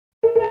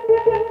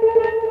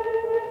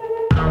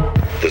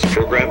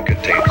program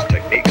contains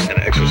techniques and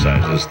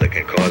exercises that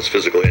can cause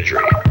physical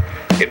injury.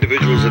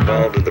 Individuals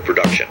involved in the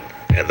production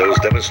and those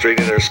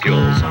demonstrating their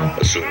skills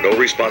assume no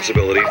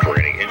responsibility for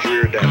any injury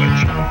or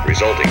damage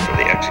resulting from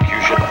the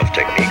execution of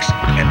techniques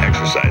and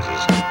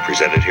exercises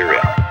presented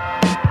herein.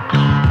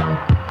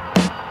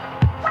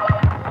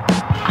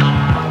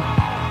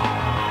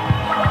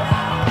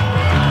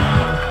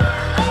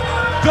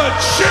 The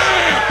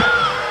champ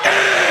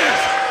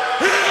is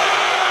here!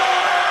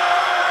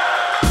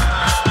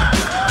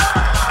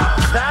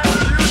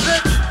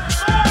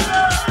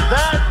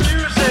 That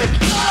music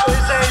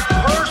is a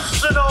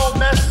personal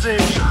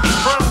message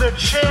from the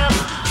champ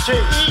to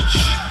each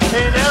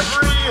and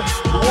every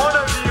one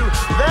of you.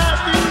 That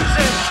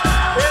music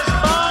is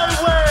my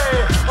way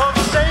of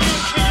saying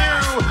to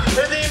you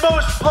in the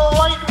most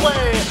polite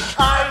way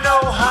I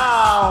know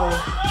how.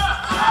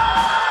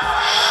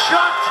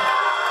 Shut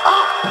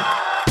up!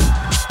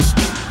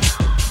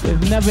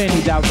 There's never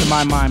any doubt in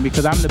my mind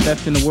because I'm the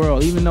best in the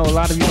world. Even though a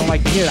lot of you don't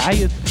like to hear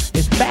it,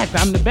 it's fact.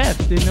 I'm the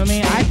best. You know what I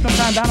mean?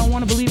 Sometimes I don't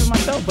want to believe it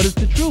myself, but it's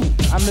the truth.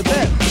 I'm the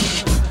best.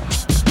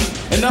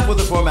 Enough with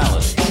the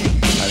formalities.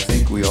 I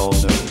think we all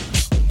know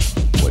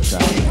what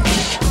time it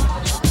is.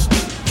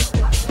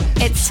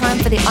 It's time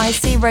for the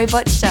IC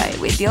Robot Show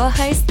with your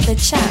host, the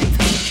champ,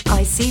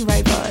 IC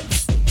Robots.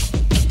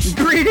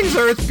 Greetings,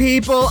 Earth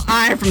people.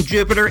 I'm from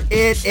Jupiter.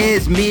 It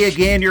is me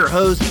again, your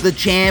host, the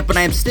champ, and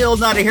I'm still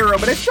not a hero,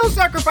 but I still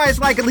sacrifice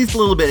like at least a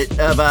little bit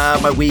of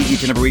my week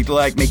each and every week to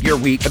like make your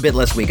week a bit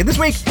less weak. And this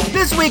week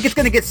it's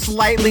gonna get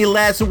slightly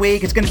less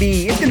weak. It's gonna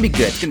be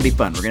good. It's gonna be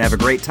fun. We're gonna have a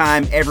great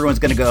time. Everyone's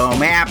gonna go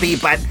home happy,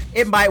 but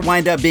it might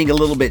wind up being a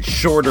little bit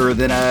shorter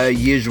than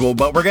usual.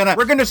 But we're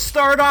gonna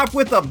start off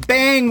with a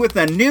bang with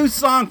a new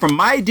song from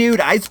my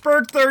dude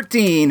Iceberg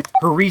 13,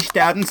 who reached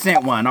out and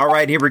sent one. All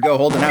right, here we go.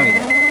 Hold it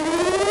out.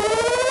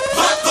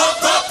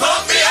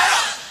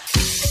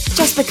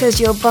 Just because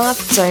you're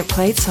buff, don't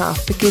play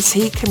tough, because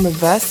he can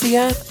reverse the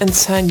earth and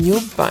turn your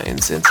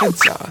bones into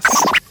dust.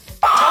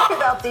 Talk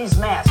about these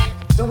masks.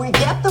 Do we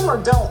get them or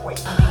don't we?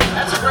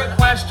 That's a great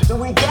question. Do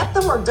we get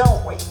them or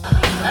don't we?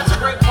 That's a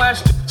great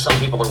question. Some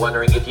people are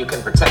wondering if you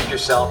can protect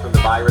yourself from the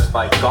virus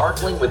by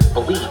gargling with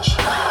bleach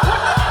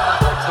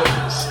or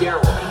taking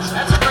steroids.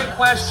 That's a great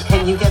question.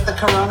 Can you get the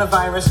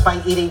coronavirus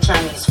by eating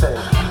Chinese food?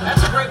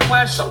 That's a great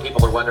question. Some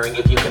people are wondering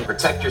if you can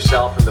protect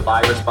yourself from the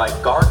virus by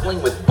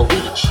gargling with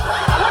bleach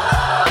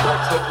or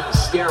taking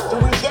steroids. Do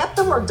we get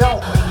them or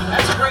don't we?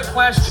 That's a great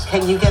question.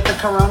 Can you get the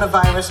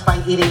coronavirus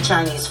by eating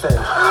Chinese food?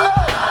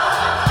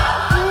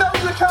 No,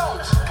 you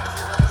can't.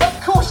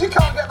 Of course you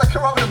can't get the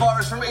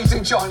coronavirus from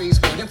eating Chinese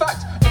food. In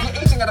fact, if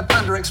you're eating at a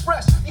Panda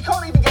Express, you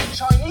can't even get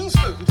Chinese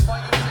food by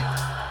eating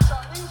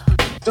Chinese food.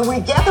 Do we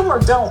get them or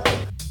don't we?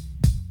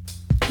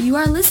 You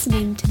are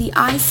listening to the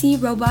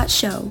IC Robot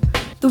Show,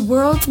 the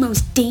world's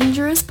most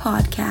dangerous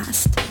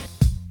podcast.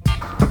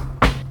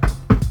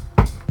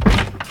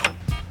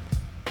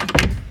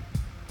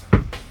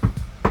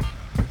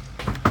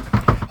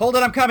 Hold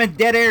it, I'm coming.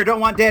 Dead air. Don't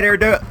want dead air.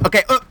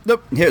 Okay.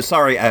 Nope. Here,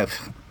 sorry. I'm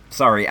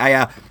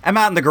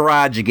out in the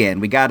garage again.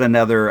 We got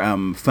another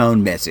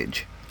phone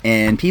message,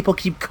 and people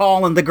keep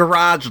calling the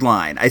garage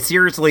line. I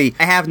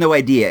have no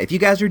idea. If you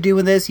guys are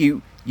doing this,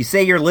 you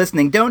say you're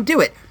listening. Don't do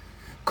it.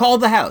 Call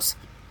the house.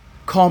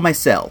 Call my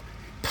cell,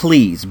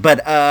 please.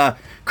 But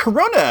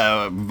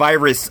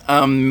coronavirus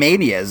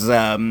manias,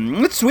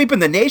 it's sweeping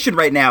the nation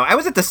right now. I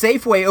was at the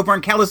Safeway over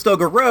on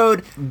Calistoga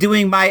Road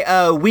doing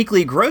my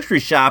weekly grocery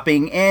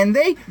shopping, and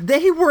they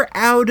were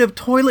out of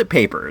toilet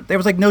paper. There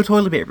was like no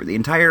toilet paper. The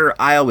entire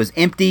aisle was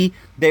empty.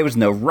 There was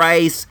no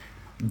rice.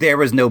 There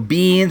was no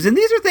beans, and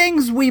these are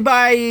things we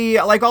buy,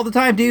 like, all the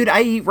time, dude.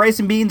 I eat rice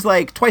and beans,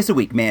 like, twice a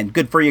week, man.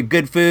 Good for you,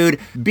 good food.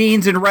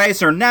 Beans and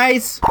rice are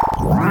nice.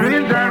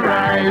 Beans and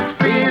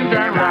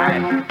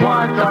rice,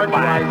 once or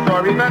twice,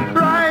 or even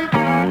thrice.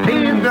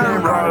 Beans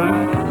and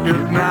rice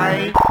is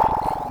nice.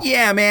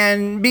 Yeah,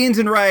 man, beans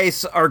and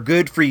rice are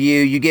good for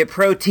you. You get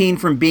protein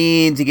from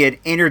beans, you get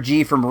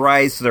energy from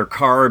rice. They're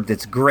carb,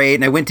 that's great.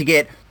 And I went to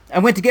get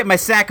my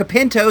sack of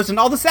Pintos, and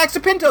all the sacks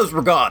of Pintos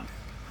were gone,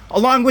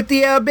 along with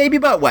the baby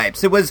butt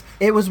wipes. It was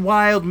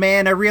wild,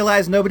 man. I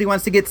realized nobody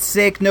wants to get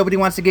sick, nobody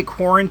wants to get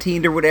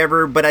quarantined or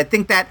whatever, but I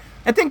think that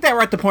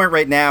we're at the point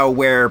right now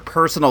where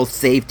personal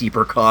safety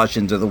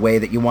precautions are the way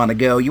that you want to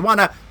go. You want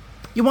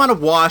to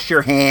wash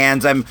your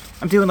hands. I'm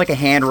doing like a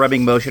hand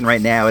rubbing motion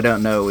right now. I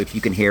don't know if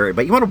you can hear it,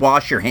 but you want to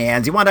wash your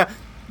hands. You want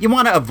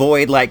to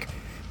avoid like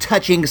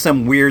touching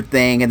some weird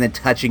thing and then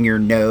touching your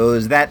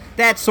nose.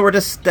 That sort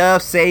of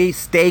stuff.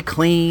 Stay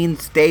clean,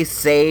 stay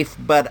safe,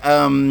 but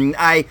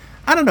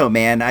I don't know,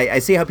 man. I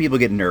see how people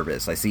get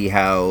nervous. I see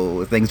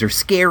how things are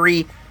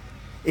scary.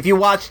 If you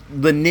watch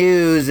the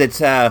news, it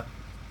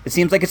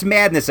seems like it's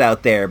madness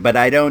out there, but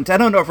I don't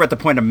know if we're at the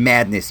point of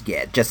madness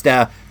yet.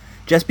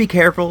 Just be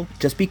careful,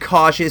 just be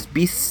cautious,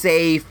 be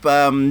safe.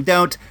 I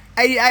don't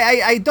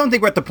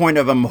think we're at the point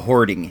of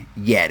hoarding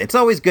yet. It's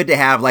always good to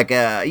have like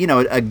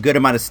a good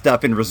amount of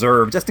stuff in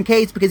reserve just in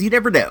case, because you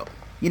never know.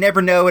 You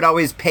never know. It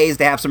always pays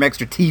to have some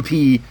extra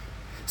TP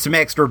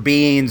extra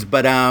beans.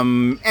 But at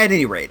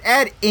any rate,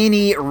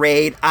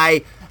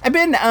 I've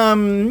been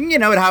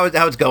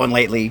how it's going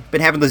lately.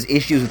 Been having those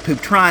issues with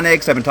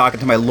Pooptronics. I've been talking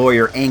to my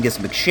lawyer Angus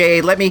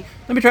McShay. Let me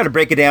try to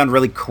break it down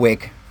really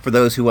quick for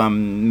those who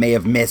may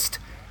have missed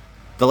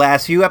the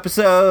last few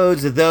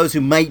episodes, those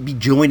who might be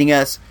joining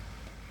us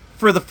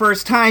for the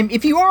first time.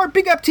 If you are,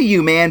 big up to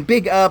you, man.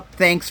 Big up.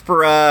 Thanks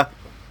for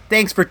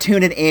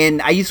tuning in.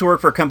 I used to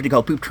work for a company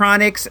called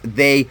Pooptronics.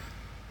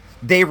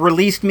 They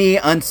released me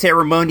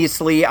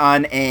unceremoniously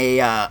on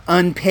a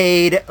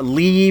unpaid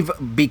leave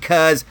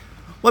because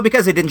I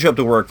didn't show up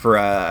to work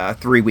for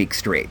 3 weeks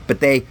straight. But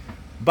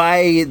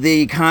by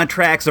the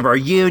contracts of our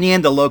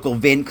union, the local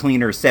vent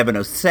cleaner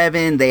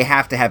 707, they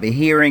have to have a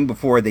hearing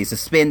before they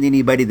suspend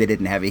anybody that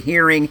didn't have a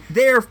hearing.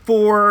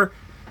 Therefore,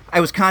 I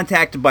was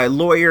contacted by a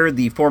lawyer,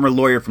 the former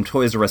lawyer from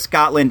Toys R Us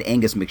Scotland,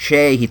 Angus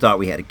McShay. He thought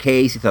we had a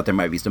case. He thought there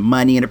might be some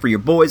money in it for your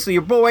boy. So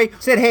your boy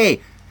said, hey,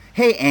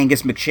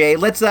 Angus McShay,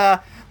 let's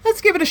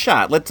give it a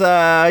shot. Let's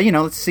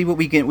see what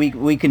we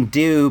can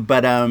do.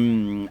 But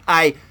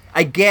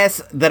I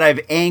guess that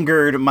I've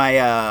angered my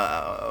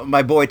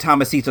boy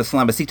Tomasito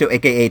Salamacito,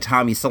 aka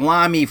Tommy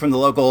Salami, from the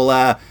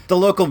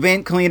local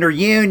vent cleaner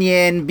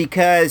union,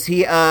 because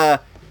he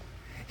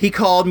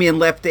called me and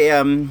left a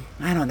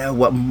I don't know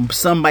what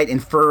some might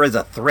infer as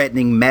a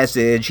threatening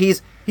message.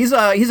 He's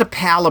a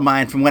pal of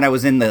mine from when I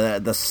was in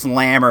the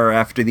Slammer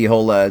after the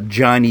whole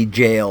Johnny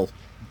Jail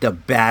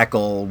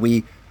debacle.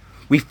 We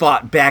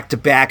fought back to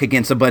back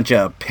against a bunch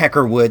of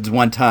Peckerwoods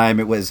one time.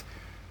 It was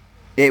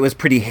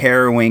pretty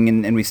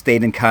harrowing, and we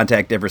stayed in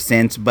contact ever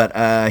since.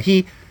 But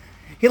he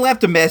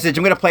left a message.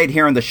 I'm going to play it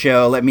here on the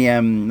show. Let me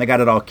I got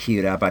it all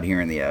queued up out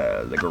here in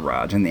the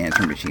garage in the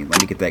answering machine.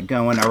 Let me get that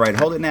going. All right,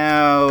 hold it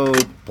now.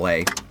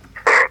 Play.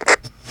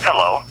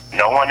 Hello.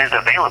 No one is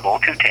available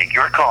to take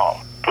your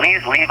call.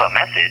 Please leave a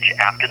message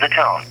after the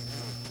tone.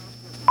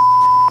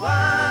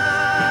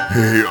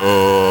 Hey,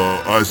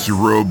 IC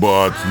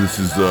Robots.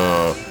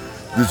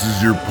 This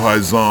is your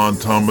paisan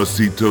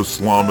Tomasito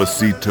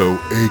Salamacito,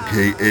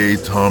 a.k.a.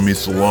 Tommy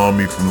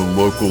Salami from the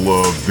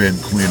local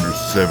vent cleaner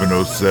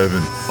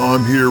 707.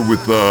 I'm here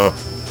with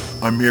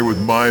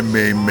my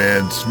main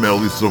man,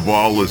 Smelly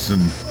Savalas,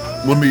 and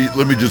let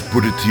me just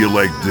put it to you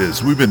like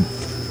this. We've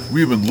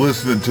been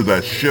listening to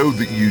that show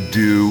that you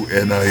do,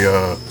 and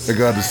I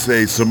gotta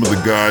say, some of the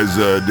guys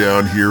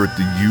down here at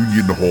the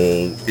Union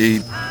Hall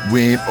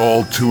we ain't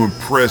all too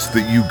impressed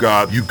that you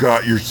got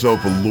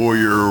yourself a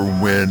lawyer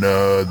when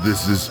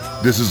this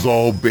is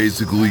all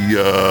basically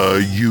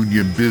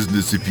union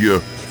business, if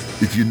you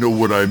know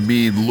what I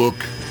mean. Look,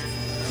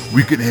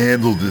 we can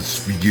handle this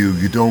for you.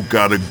 You don't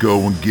gotta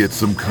go and get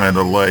some kind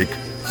of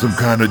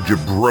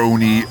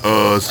jabroni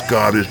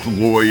Scottish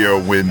lawyer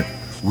when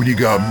you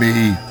got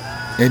me.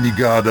 And you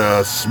got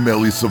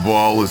Smelly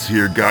Savalas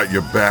here, got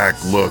your back.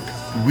 Look,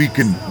 we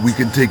can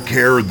take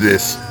care of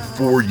this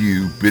for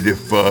you, but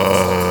if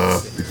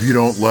you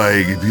don't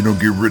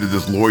get rid of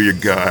this lawyer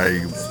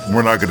guy,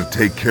 we're not gonna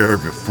take care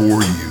of it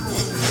for you.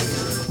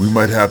 We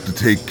might have to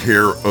take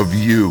care of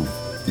you,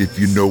 if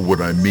you know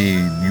what I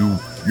mean.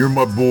 You're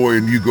my boy,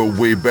 and you go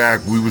way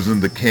back. We was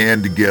in the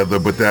can together,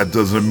 but that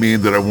doesn't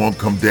mean that I won't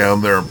come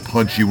down there and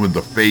punch you in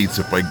the face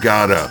if I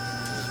gotta.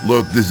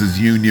 Look, this is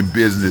union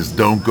business.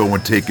 Don't go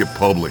and take it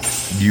public.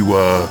 You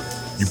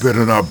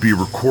better not be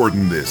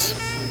recording this.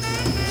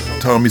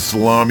 Tommy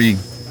Salami,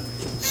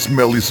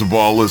 Smelly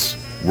Savalas,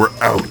 we're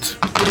out.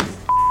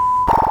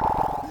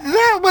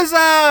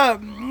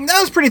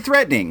 That was pretty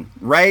threatening,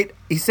 right?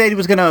 He said he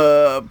was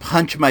gonna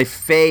punch my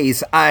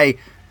face. I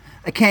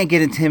can't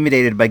get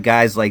intimidated by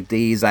guys like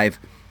these. I've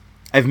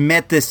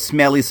met this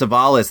Smelly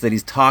Savalas that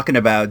he's talking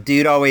about.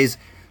 Dude always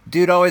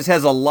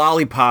has a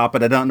lollipop,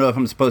 and I don't know if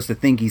I'm supposed to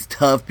think he's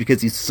tough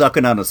because he's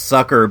sucking on a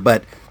sucker,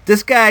 but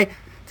this guy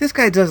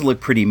does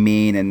look pretty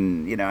mean,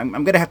 and, I'm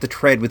going to have to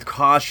tread with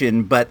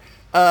caution, but,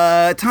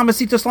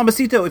 Tomasito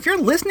Salamacito, if you're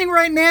listening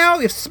right now,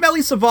 if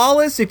Smelly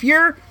Savalas, if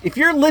you're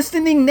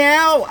listening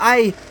now,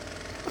 I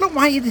don't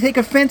want you to take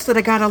offense that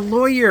I got a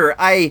lawyer.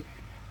 I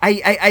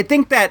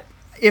think that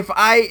if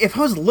I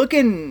was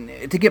looking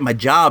to get my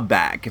job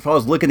back, if I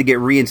was looking to get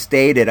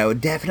reinstated, I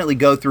would definitely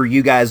go through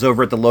you guys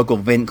over at the local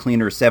vent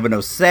cleaner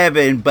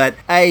 707, but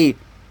I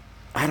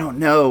don't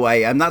know.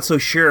 I'm not so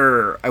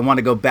sure I want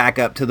to go back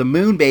up to the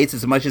moon base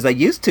as much as I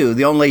used to.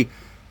 The only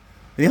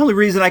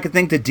reason I could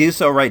think to do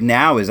so right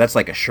now is that's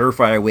like a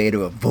surefire way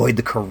to avoid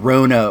the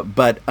corona,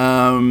 but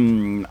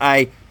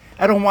I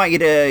don't want you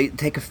to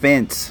take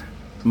offense,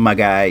 my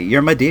guy.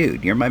 You're my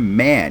dude. You're my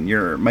man.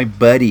 You're my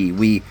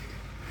buddy.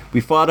 We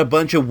fought a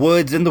bunch of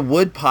woods in the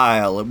wood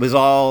pile. It was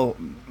all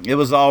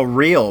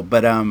real,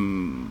 but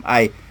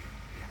I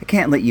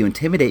can't let you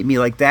intimidate me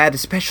like that,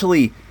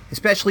 especially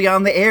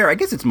on the air. I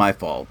guess it's my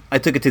fault. I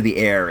took it to the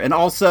air. And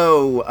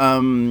also,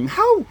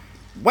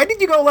 why did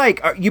you go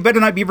you better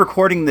not be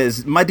recording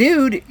this? My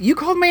dude, you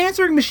called my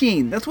answering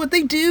machine. That's what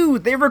they do.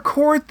 They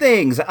record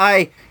things.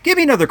 Give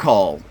me another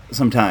call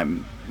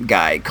sometime.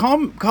 guy. Call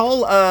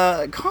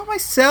my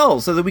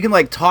cell so that we can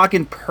like talk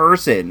in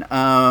person.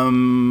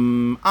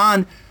 On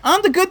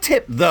the good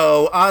tip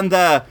though, on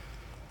the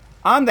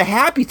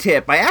happy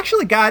tip, I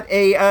actually got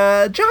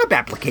a job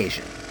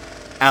application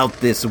out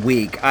this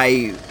week.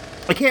 I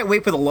can't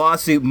wait for the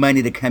lawsuit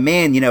money to come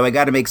in. You know, I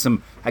got to make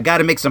some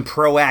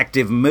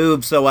proactive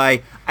moves. So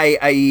I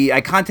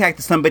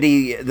contacted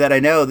somebody that I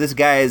know. This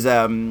guy is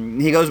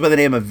he goes by the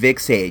name of Vic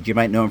Sage. You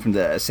might know him from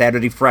the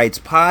Saturday Frights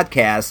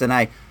podcast. And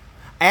I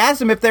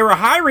asked him if they were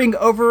hiring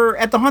over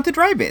at the Haunted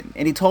Drive-In,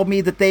 and he told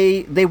me that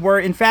they were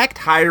in fact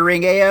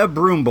hiring a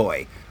broom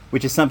boy,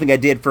 which is something I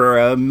did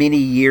for many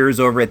years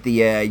over at the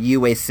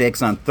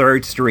UA6 on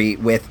 3rd Street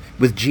with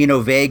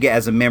Gino Vega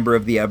as a member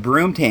of the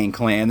Broomtang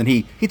clan. And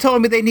he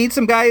told me they need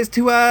some guys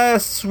to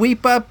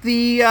sweep up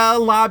the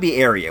lobby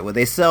area where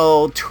they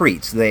sell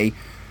treats. They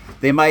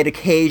might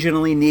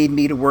occasionally need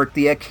me to work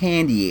the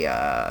candy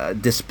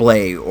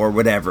display or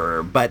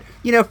whatever. But,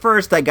 you know,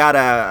 first I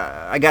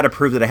gotta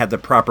prove that I have the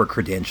proper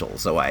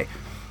credentials. So I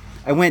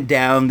went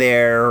down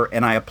there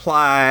and I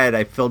applied.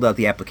 I filled out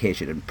the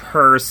application in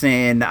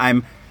person.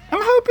 I'm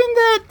hoping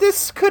that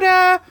this could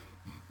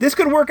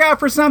work out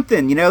for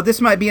something. You know, this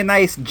might be a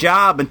nice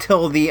job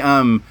until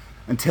the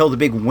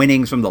big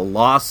winnings from the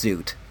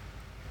lawsuit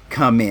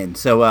come in.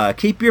 So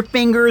keep your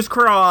fingers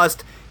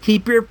crossed.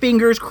 Keep your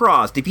fingers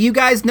crossed. If you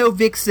guys know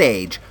Vic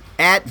Sage,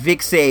 at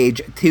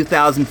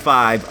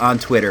VicSage2005 on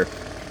Twitter,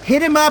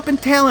 hit him up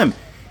and tell him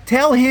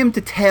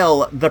to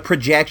tell the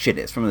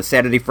projectionist from the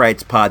Saturday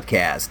Frights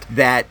podcast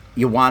that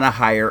you want to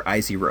hire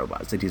Icy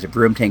Robots, that he's a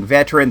Broomtang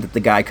veteran, that the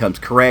guy comes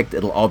correct.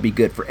 It'll all be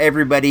good for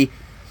everybody.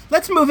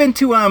 Let's move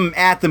into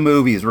at the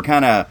movies. We've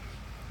kind of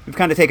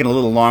taken a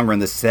little longer in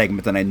this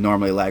segment than I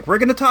normally like. We're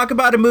going to talk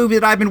about a movie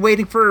that I've been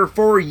waiting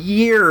for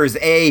years,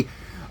 a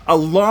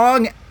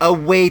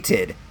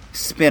long-awaited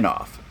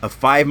spin-off of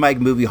Five Mike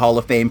Movie Hall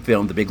of Fame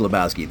film, The Big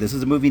Lebowski. This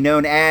is a movie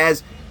known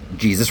as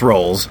Jesus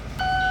Rolls.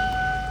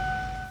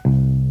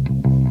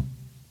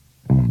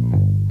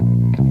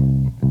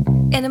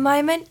 In a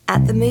moment,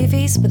 at the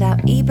movies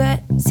without Ebert,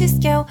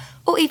 Siskel,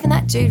 or even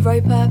that dude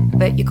Roper,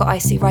 but you got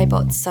Icy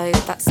Robots, so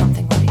that's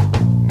something, right?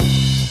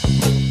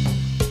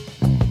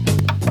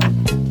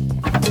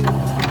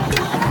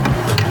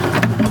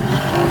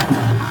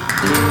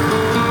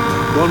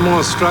 One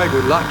more strike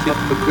would lock you up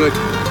for good.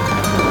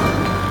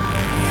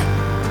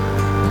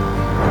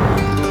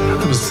 I've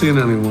never seen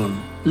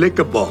anyone lick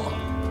a ball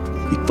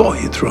before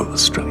you throw a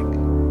strike.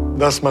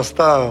 That's my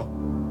style.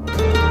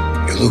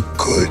 You look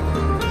good.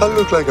 I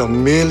look like $1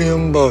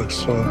 million,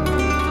 son.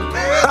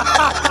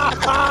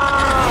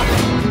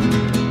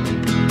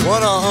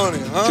 What a honey,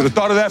 huh? Should have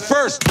thought of that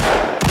first.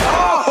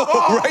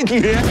 Oh, right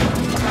there.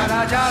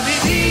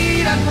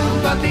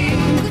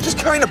 Just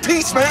carrying a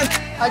piece, man.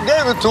 I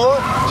gave it to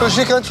her so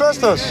she can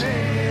trust us.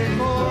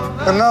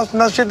 And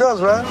now she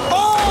does, right?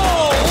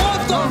 Oh,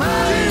 what the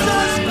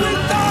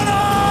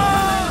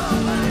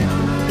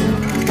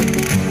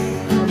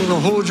I'm gonna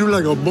hold you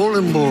like a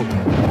bowling ball.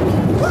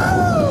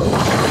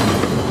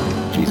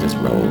 Jesus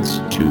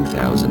Rolls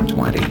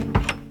 2020.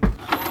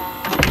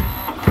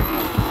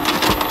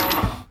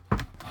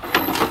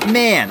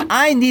 Man,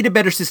 I need a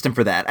better system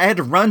for that. I had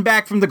to run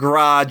back from the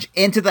garage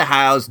into the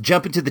house,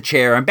 jump into the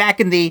chair. I'm back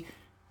in the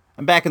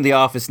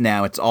office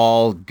now. It's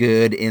all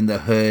good in the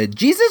hood.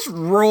 Jesus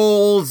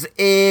Rolls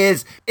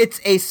it's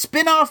a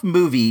spin-off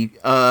movie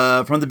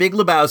from The Big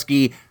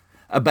Lebowski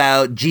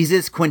about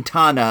Jesus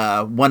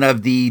Quintana, one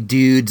of the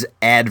dude's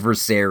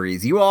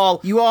adversaries. You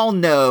all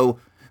know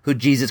who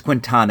Jesus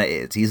Quintana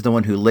is. He's the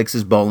one who licks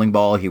his bowling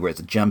ball. He wears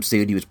a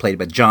jumpsuit. He was played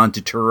by John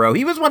Turturro.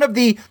 He was one of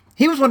the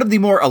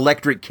more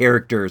electric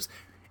characters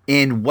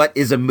in what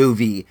is a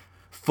movie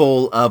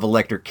full of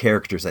electric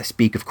characters. I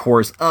speak, of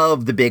course,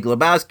 of The Big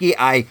Lebowski.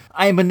 I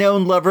am a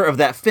known lover of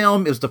that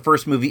film. It was the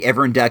first movie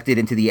ever inducted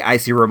into the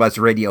IC Robots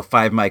Radio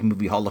 5 Mike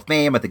Movie Hall of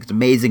Fame. I think it's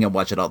amazing. I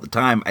watch it all the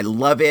time. I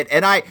love it.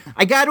 And I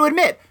got to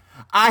admit,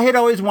 I had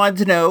always wanted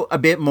to know a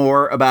bit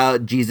more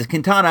about Jesus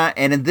Quintana,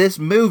 and in this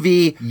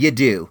movie, you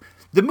do.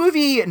 The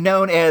movie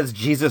known as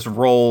Jesus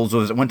Rolls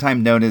was at one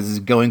time known as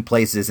Going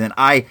Places, and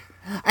I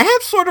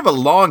have sort of a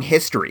long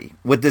history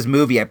with this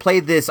movie. I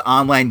played this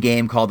online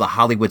game called the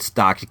Hollywood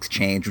Stock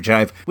Exchange, which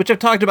I've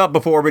talked about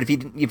before, but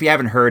if you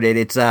haven't heard it,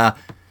 it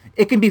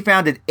can be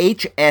found at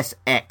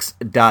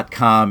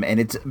hsx.com, and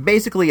it's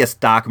basically a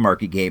stock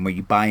market game where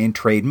you buy and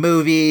trade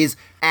movies,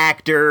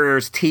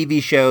 actors,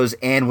 TV shows,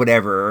 and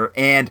whatever.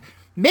 And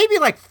maybe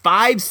like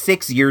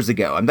 5-6 years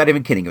ago, I'm not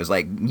even kidding, it was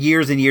like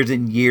years and years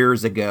and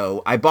years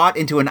ago, I bought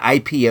into an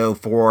IPO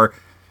for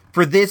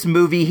this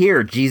movie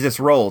here, Jesus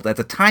Rolls. At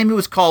the time, it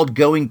was called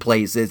Going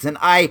Places, and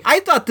I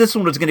thought this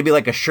one was going to be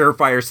like a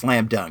surefire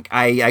slam dunk.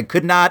 I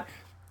could not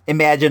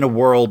imagine a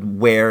world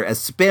where a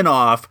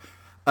spin-off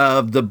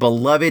of the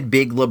beloved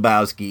Big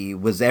Lebowski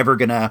was ever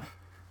gonna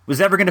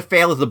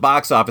fail at the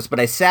box office. But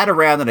I sat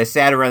around and I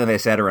sat around and I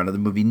sat around, and the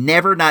movie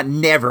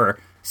never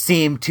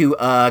seemed to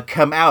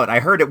come out. I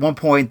heard at one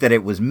point that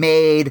it was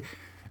made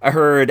I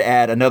heard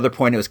at another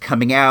point it was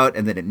coming out,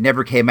 and then it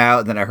never came out,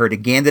 and then I heard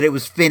again that it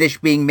was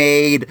finished being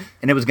made,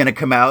 and it was going to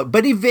come out,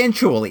 but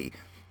eventually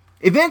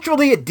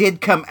it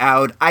did come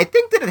out. I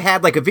think that it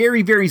had like a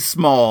very, very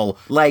small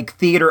like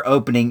theater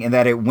opening, and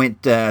that it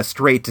went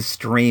straight to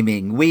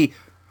streaming.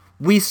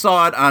 We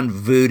saw it on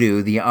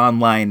Vudu, the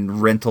online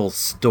rental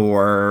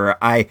store.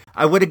 I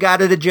would have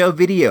got it at Joe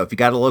Video. If you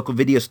got a local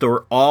video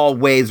store,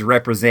 always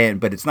represent,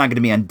 but it's not going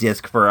to be on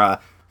disc for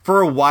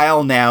a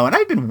while now. And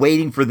I've been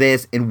waiting for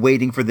this and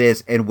waiting for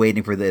this and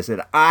waiting for this.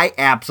 And I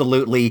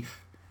absolutely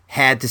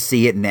had to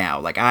see it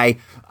now. Like I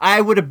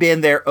would have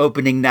been there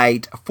opening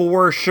night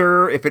for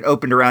sure if it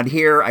opened around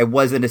here. I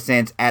was in a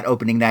sense at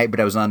opening night, but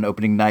I was on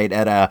opening night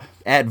at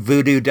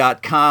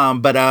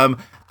Vudu.com. But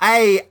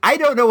I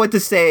don't know what to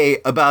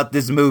say about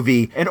this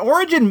movie. An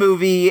origin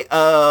movie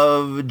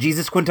of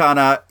Jesus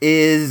Quintana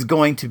is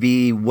going to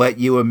be what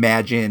you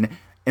imagine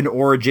an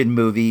origin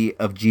movie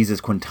of Jesus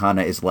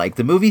Quintana is like.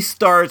 The movie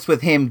starts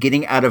with him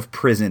getting out of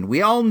prison.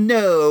 We all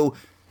know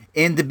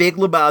in The Big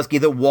Lebowski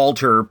that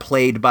Walter,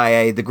 played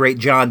by the great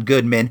John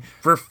Goodman,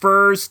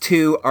 refers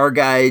to our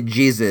guy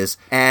Jesus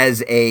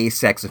as a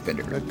sex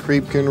offender. That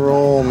creep can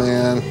roll,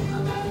 man.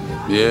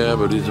 Yeah,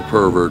 but he's a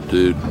pervert,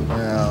 dude.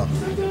 Yeah.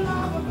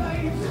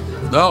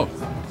 No,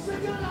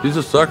 he's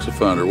a sex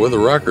offender with a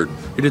record.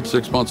 He did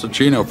 6 months of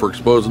Chino for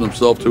exposing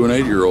himself to an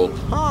 8-year-old.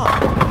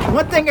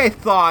 One thing I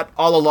thought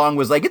all along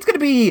was like, it's gonna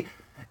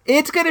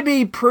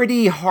be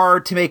pretty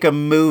hard to make a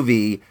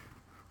movie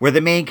where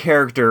the main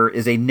character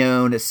is a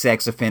known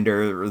sex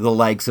offender, the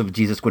likes of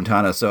Jesus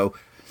Quintana. So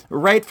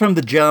right from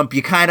the jump,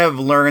 you kind of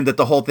learn that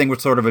the whole thing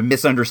was sort of a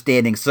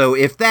misunderstanding. So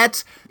if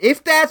that's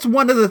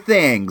one of the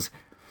things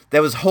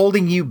that was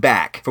holding you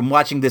back from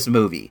watching this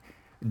movie,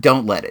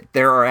 don't let it.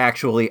 There are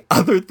actually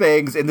other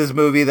things in this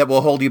movie that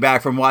will hold you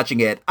back from watching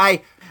it.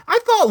 I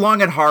thought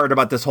long and hard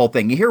about this whole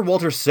thing. You hear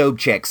Walter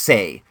Sobchak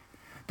say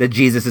that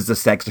Jesus is a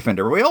sex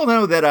offender. We all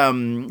know that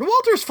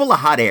Walter's full of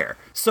hot air.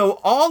 So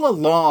all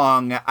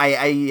along,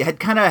 I had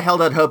kind of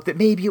held out hope that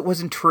maybe it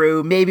wasn't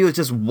true. Maybe it was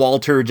just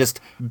Walter just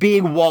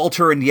being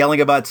Walter and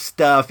yelling about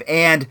stuff.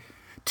 And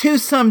to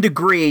some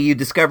degree, you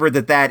discover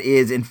that that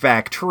is, in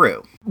fact,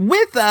 true.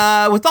 With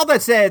all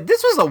that said,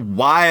 this was a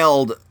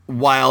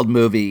wild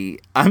movie.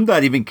 I'm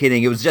not even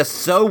kidding. It was just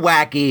so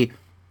wacky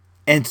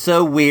and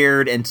so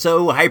weird and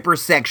so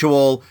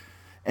hypersexual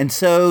and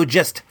so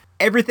just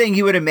everything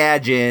you would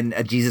imagine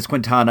a Jesus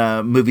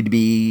Quintana movie to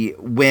be.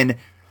 When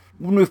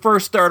we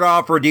first start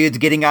off, our dude's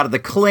getting out of the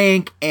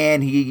clink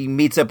and he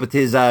meets up with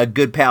his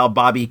good pal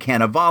Bobby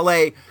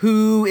Cannavale,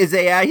 who is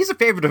he's a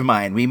favorite of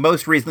mine. We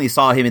most recently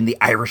saw him in The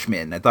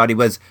Irishman. I thought he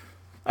was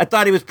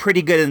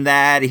pretty good in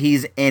that.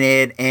 He's in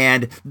it,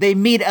 and they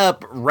meet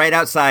up right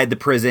outside the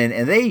prison,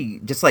 and they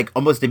just like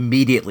almost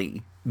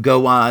immediately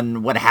go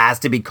on what has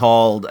to be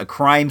called a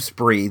crime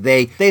spree.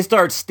 They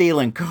start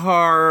stealing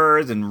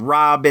cars and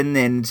robbing,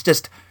 and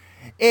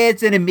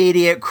it's an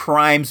immediate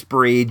crime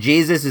spree.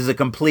 Jesus is a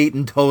complete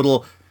and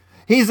total,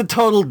 he's a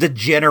total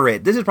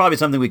degenerate. This is probably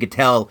something we could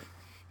tell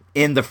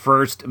in the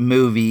first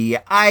movie.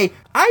 I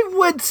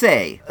would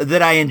say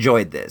that I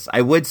enjoyed this.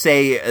 I would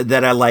say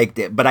that I liked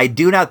it, but I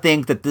do not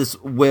think that this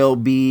will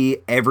be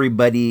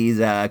everybody's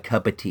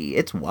cup of tea.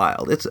 It's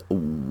wild. It's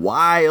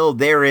wild.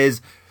 There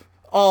is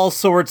all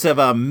sorts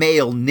of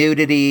male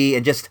nudity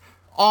and just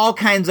all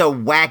kinds of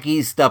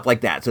wacky stuff like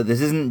that. So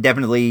this isn't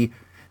definitely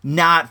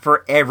not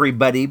for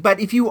everybody, but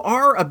if you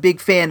are a big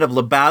fan of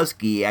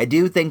Lebowski, I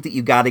do think that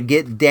you got to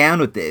get down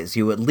with this.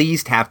 You at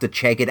least have to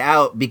check it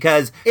out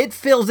because it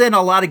fills in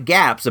a lot of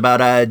gaps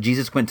about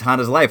Jesus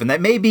Quintana's life, and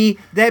that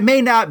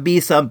may not be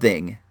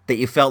something that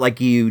you felt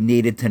like you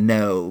needed to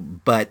know,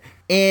 but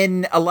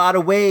in a lot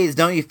of ways,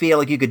 don't you feel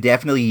like you could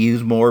definitely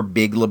use more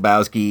Big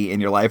Lebowski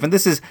in your life? And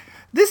this is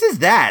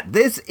that.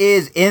 This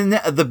is in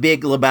the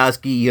Big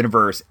Lebowski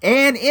universe,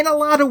 and in a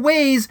lot of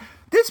ways,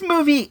 this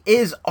movie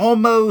is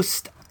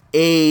almost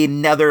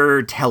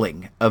another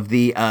telling of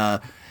the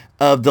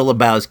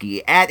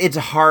Lebowski. At its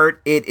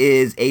heart, it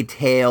is a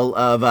tale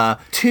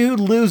of two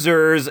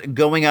losers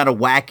going on a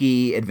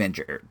wacky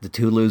adventure. The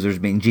two losers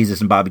being Jesus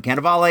and Bobby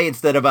Cannavale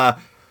instead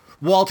of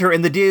Walter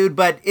and the dude,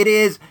 but it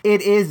is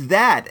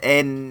that,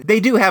 and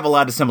they do have a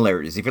lot of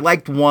similarities. If you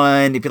liked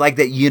one, if you like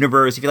that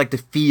universe, if you like the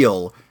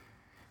feel,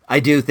 I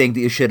do think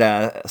that you should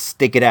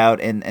stick it out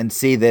and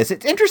see this.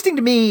 It's interesting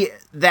to me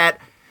that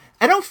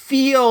I don't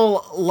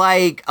feel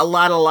like a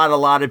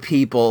lot of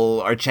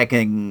people are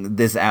checking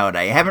this out.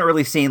 I haven't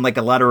really seen like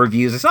a lot of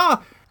reviews. I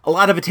saw a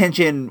lot of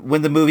attention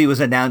when the movie was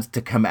announced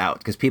to come out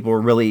because people were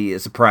really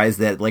surprised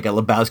that like a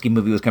Lebowski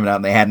movie was coming out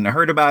and they hadn't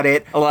heard about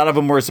it. A lot of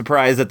them were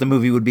surprised that the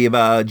movie would be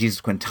about Jesus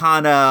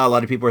Quintana. A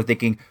lot of people were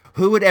thinking,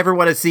 who would ever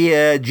want to see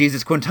a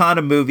Jesus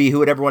Quintana movie? Who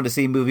would ever want to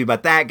see a movie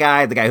about that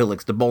guy, the guy who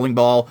licks the bowling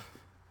ball,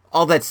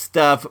 all that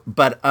stuff.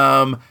 But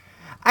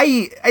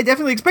I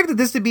definitely expected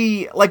this to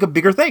be like a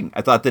bigger thing.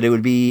 I thought that it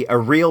would be a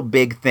real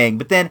big thing.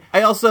 But then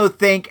I also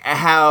think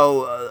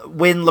how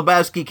when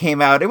Lebowski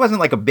came out, it wasn't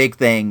like a big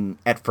thing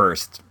at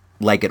first,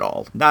 like at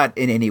all. Not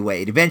in any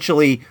way.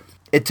 Eventually,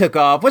 it took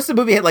off. Once the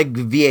movie hit like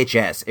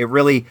VHS, it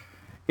really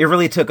it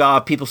really took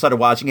off. People started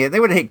watching it. They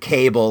would hit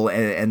cable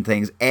and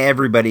things.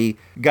 Everybody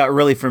got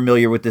really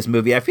familiar with this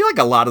movie. I feel like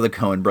a lot of the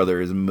Coen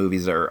brothers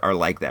movies are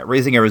like that.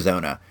 Raising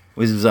Arizona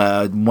was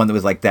one that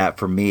was like that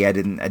for me. I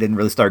didn't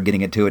really start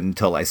getting into it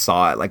until I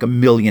saw it like a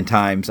million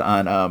times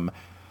on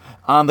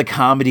the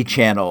Comedy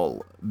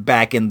Channel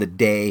back in the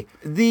day.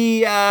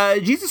 The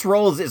Jesus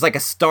Rolls is like a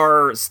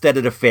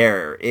star-studded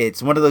affair.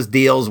 It's one of those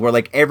deals where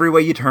like every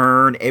way you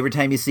turn, every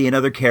time you see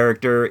another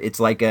character, it's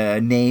like a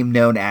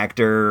name-known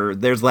actor.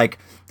 There's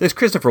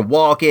Christopher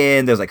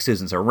Walken, there's like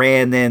Susan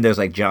Sarandon, there's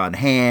like John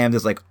Hamm,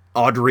 there's like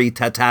Audrey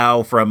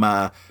Tautou from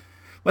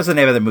what's the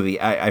name of the movie?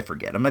 I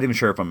forget. I'm not even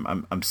sure if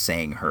I'm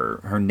saying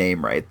her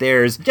name right.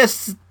 There's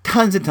just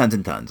tons and tons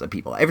and tons of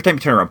people. Every time you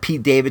turn around,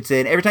 Pete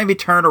Davidson. Every time you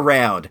turn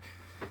around,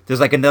 there's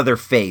like another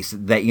face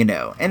that you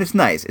know. And it's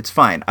nice. It's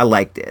fine. I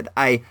liked it.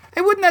 I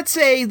would not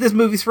say this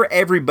movie's for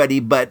everybody,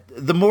 but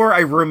the more I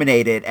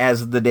ruminate it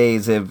as the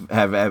days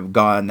have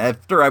gone,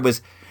 after I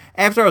was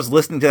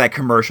listening to that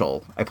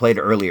commercial I played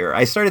earlier,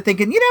 I started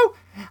thinking,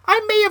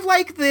 I may have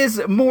liked this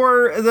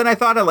more than I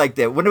thought I liked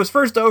it. When it was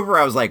first over,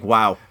 I was like,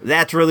 wow,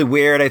 that's really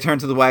weird. I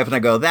turned to the wife and I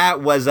go,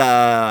 that was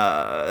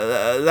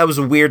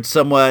a weird,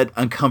 somewhat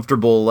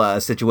uncomfortable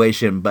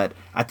situation, but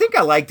I think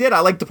I liked it. I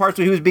liked the parts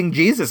where he was being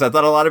Jesus. I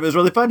thought a lot of it was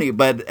really funny,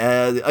 but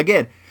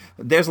again,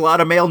 there's a lot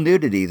of male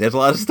nudity. There's a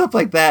lot of stuff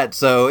like that,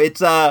 so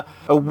it's a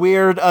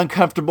weird,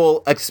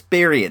 uncomfortable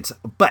experience,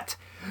 but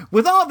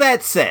with all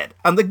that said,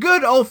 on the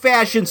good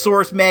old-fashioned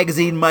Source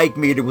Magazine mic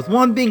meter, with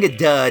 1 being a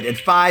dud and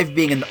 5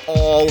 being an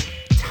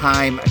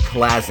all-time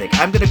classic,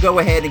 I'm going to go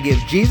ahead and give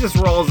Jesus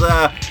Rolls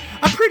a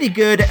pretty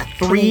good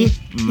 3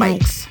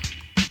 mics.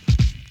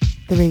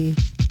 3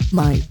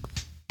 mics.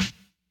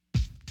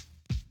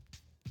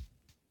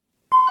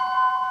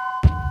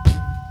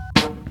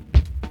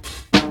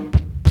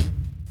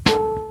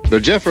 The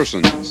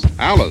Jeffersons,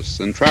 Alice,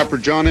 and Trapper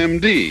John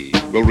M.D.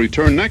 will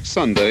return next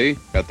Sunday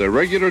at their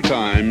regular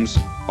times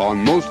on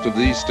most of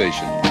these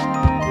stations.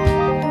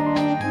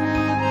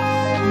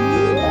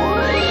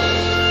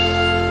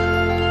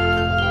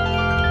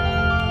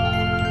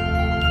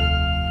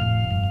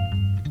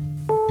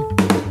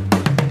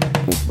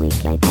 This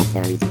week's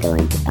episode is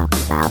going to talk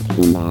about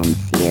He-Man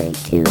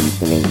Series 2 and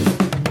 3.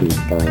 Who's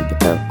going to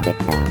go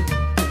quicker?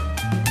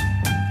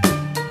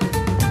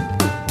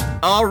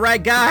 All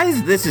right,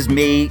 guys, this is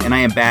me, and I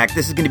am back.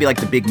 This is going to be like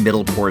the big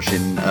middle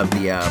portion of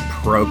the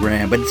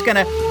program, but it's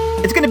gonna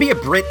be a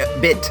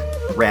bit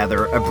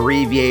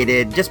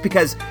abbreviated, just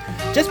because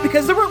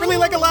there weren't really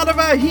like a lot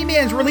of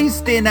He-Mans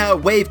released in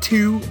Wave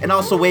 2 and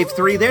also Wave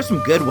 3. There's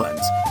some good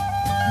ones.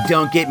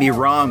 Don't get me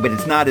wrong, but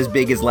it's not as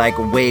big as like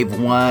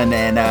Wave 1,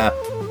 and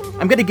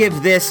I'm gonna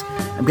give this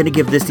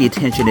the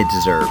attention it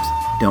deserves.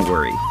 Don't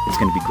worry, it's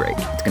going to be great.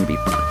 It's going to be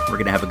fun. We're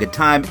going to have a good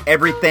time.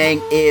 Everything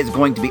is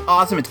going to be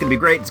awesome. It's going to be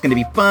great. It's going to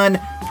be fun.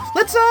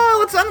 Let's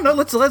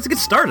get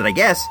started, I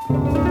guess.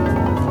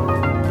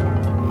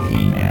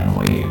 He-Man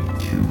Wave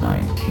 2,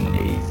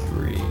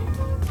 1983.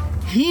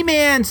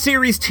 He-Man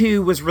Series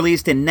 2 was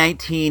released in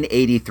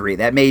 1983.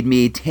 That made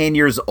me 10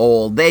 years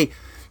old. They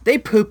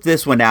pooped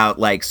this one out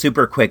like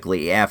super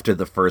quickly after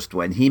the first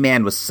one.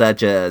 He-Man was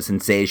such a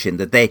sensation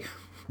that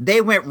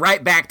they went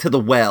right back to the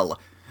well,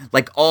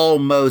 like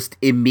almost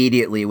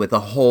immediately, with a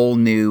whole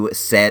new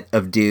set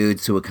of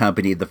dudes to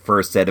accompany the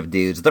first set of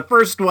dudes. The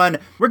first one,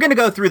 we're going to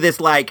go through this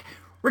like,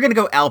 we're going to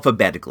go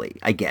alphabetically,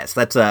 I guess.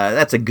 That's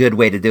a good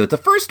way to do it. The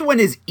first one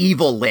is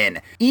Evil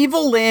Lynn.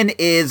 Evil Lynn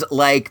is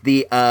like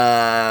the,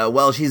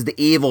 she's the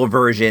evil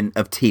version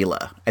of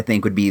Teela, I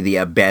think would be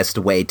the best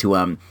way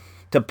to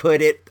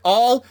put it.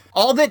 All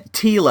that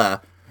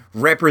Teela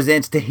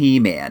represents to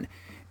He-Man,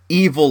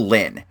 Evil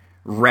Lynn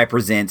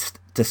represents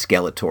to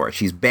Skeletor.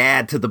 She's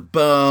bad to the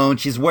bone.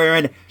 She's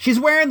wearing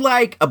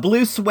like a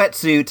blue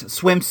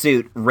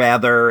swimsuit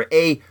rather,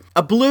 a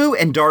blue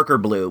and darker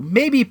blue,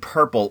 maybe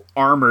purple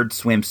armored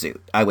swimsuit,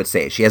 I would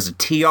say. She has a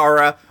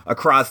tiara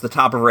across the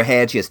top of her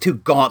head. She has 2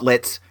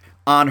 gauntlets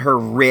on her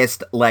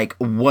wrist like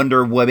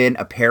Wonder Woman,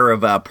 a pair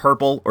of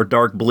purple or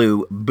dark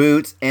blue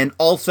boots, and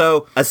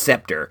also a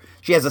scepter.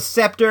 She has a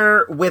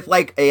scepter with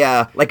like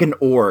an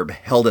orb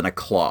held in a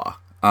claw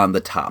on the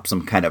top,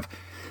 some kind of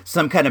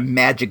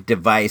magic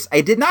device.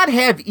 I did not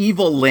have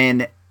Evil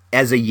Lynn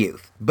as a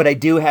youth, but I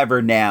do have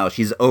her now.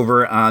 She's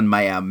over on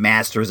my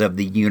Masters of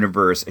the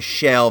Universe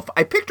shelf.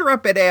 I picked her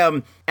up at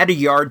a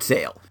yard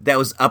sale that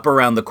was up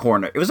around the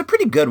corner. It was a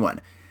pretty good one.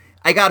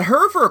 I got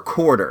her for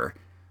 $0.25,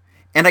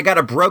 and I got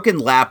a broken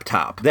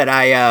laptop that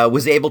I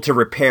was able to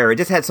repair. It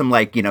just had some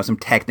some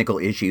technical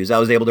issues. I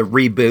was able to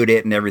reboot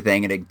it and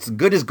everything, and it's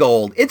good as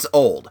gold. It's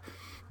old.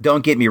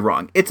 Don't get me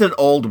wrong. It's an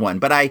old one,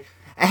 but I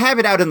have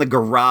it out in the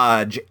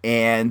garage,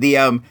 and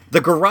the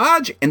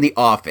garage and the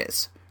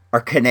office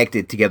are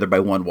connected together by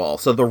one wall.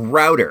 So the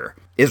router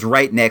is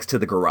right next to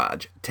the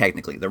garage,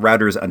 technically. The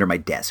router is under my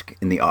desk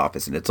in the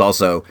office, and it's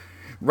also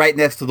right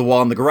next to the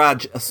wall in the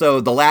garage.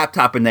 So the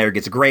laptop in there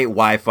gets great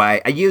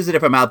Wi-Fi. I use it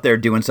if I'm out there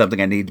doing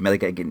something I need to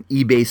make, like an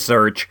eBay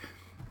search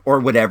or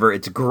whatever.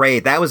 It's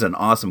great. That was an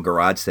awesome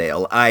garage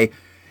sale. I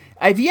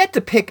I've yet to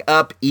pick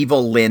up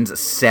Evil Lynn's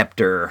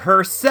scepter.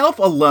 Herself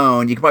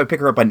alone, you can probably pick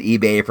her up on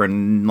eBay for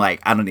like,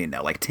 I don't even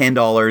know, like $10,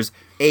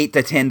 $8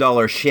 to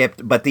 $10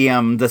 shipped. But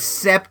the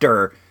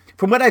scepter,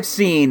 from what I've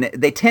seen,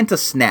 they tend to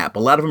snap. A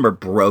lot of them are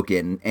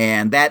broken,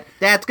 and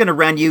that's going to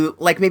run you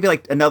like maybe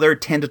like another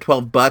 $10 to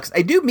 $12.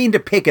 I do mean to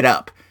pick it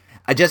up.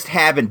 I just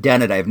haven't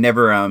done it. I've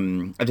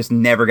just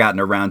never gotten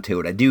around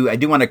to it. I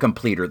do want to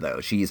complete her though.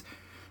 She's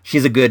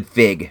a good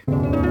fig.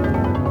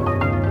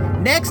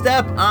 Next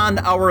up on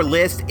our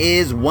list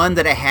is one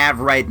that I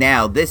have right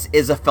now. This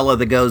is a fella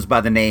that goes by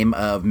the name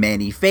of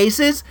Manny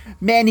Faces.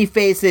 Manny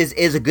Faces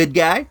is a good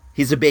guy.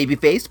 He's a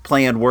babyface,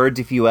 play on words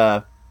if you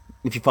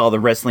follow the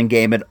wrestling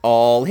game at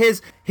all.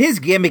 His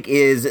gimmick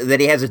is that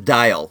he has a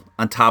dial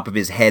on top of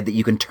his head that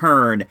you can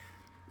turn,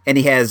 and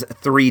he has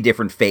 3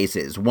 different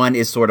faces. One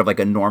is sort of like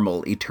a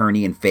normal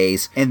Eternian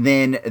face, and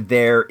then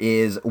there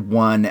is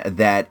one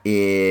that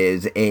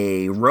is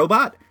a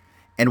robot,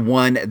 and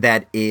one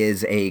that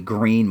is a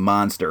green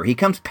monster. He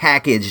comes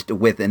packaged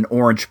with an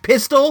orange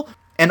pistol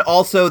and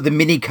also the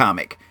mini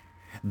comic,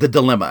 The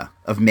Dilemma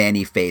of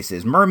Manny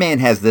Faces. Merman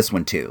has this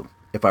one too,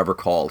 if I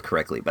recall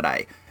correctly, but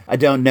I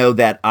don't know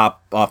that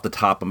off the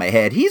top of my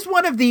head. He's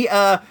one of the,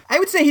 I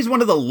would say he's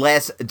one of the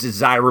less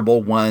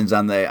desirable ones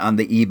on the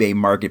eBay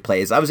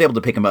marketplace. I was able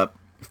to pick him up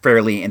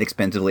fairly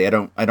inexpensively. I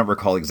don't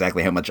recall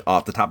exactly how much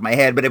off the top of my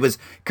head, but it was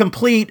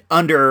complete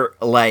under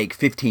like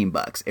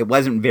 $15. It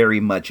wasn't very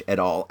much at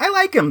all. I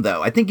like him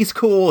though. I think he's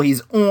cool.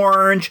 He's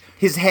orange.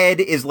 His head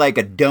is like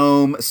a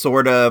dome,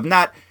 sort of,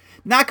 not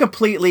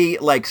completely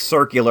like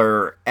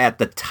circular at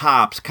the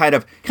tops, kind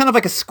of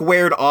like a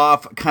squared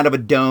off kind of a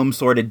dome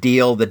sort of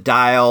deal. The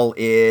dial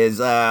is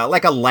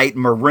like a light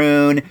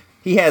maroon.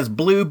 He has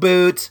blue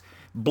boots,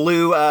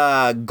 blue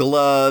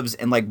gloves,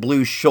 and like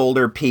blue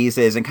shoulder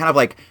pieces, and kind of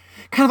like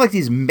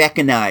these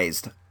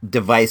mechanized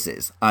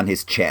devices on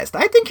his chest.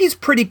 I think he's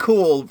pretty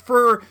cool.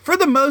 For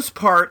the most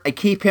part, I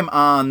keep him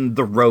on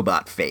the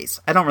robot face.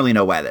 I don't really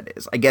know why that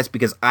is. I guess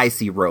because I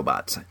see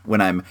robots when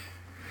I'm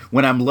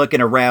looking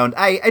around.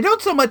 I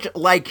don't so much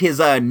like his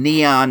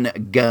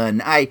neon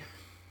gun. I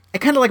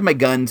kind of like my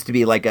guns to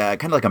be like a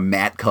kind of like a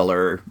matte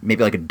color,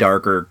 maybe like a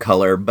darker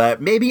color,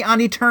 but maybe on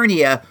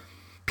Eternia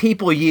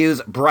people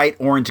use bright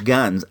orange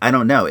guns. I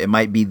don't know. It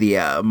might be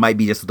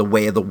just the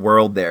way of the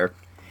world there.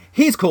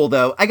 He's cool,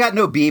 though. I got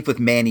no beef with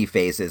Manny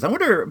Faces. I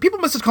wonder, people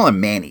must just call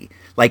him Manny,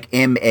 like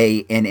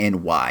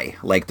M-A-N-N-Y,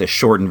 like the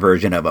shortened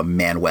version of a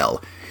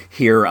Manuel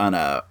here on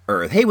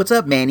Earth. Hey, what's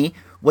up, Manny?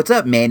 What's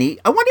up, Manny?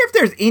 I wonder if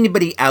there's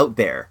anybody out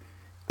there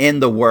in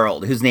the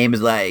world whose name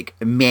is like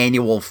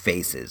Manuel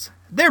Faces.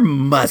 There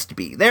must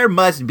be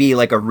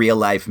like a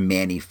real-life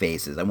Manny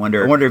Faces. I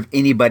wonder if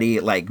anybody,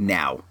 like,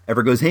 now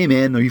ever goes, hey,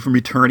 man, are you from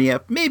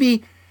Eternia?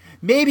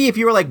 Maybe if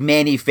you were like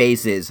Manny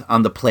Faces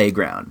on the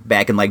playground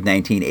back in like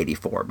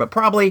 1984, but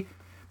probably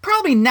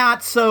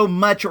not so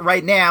much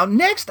right now.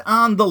 Next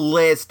on the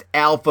list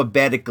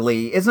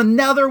alphabetically is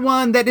another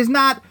one that is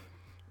not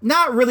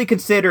really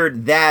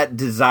considered that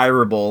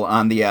desirable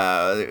on the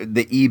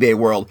eBay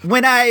world.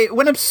 When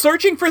I'm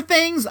searching for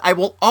things, I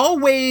will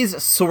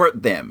always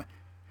sort them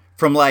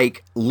from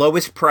like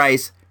lowest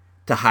price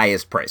to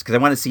highest price because I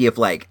want to see if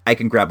like I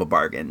can grab a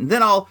bargain.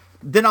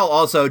 Then I'll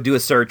also do a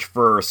search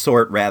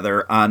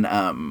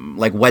on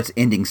like what's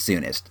ending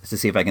soonest to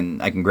see if I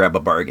can grab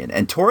a bargain.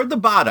 And toward the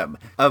bottom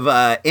of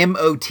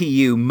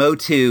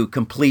Motu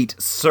complete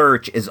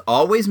search is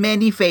always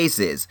Manny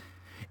Faces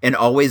and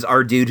always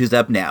our dude who's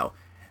up now,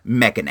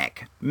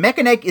 Mechaneck.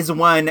 Mechaneck is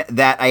one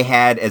that I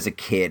had as a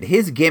kid.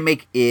 His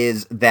gimmick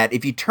is that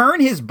if you turn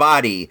his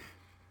body,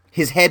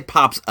 his head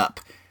pops up.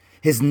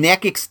 His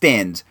neck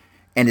extends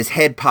and his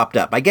head popped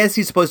up. I guess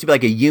he's supposed to be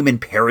like a human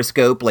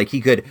periscope, like he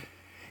could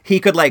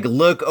like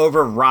look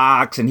over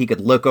rocks and he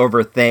could look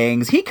over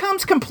things. He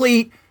comes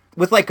complete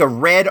with like a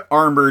red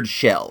armored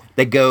shell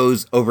that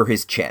goes over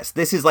his chest.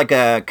 This is like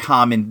a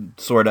common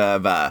sort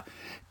of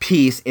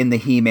piece in the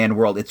He-Man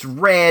world. It's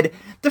red.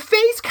 The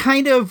face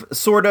kind of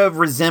sort of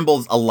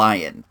resembles a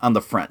lion on the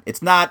front.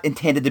 It's not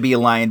intended to be a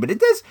lion, but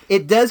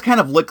it does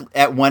kind of look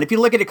at one. If you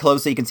look at it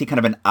closely, you can see kind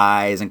of an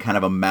eyes and kind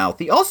of a mouth.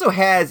 He also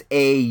has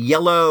a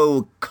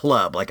yellow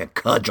club, like a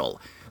cudgel,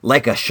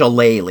 like a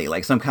shillelagh,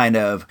 like some kind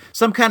of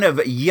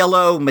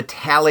yellow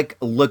metallic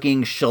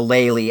looking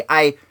shillelagh.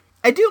 I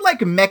do like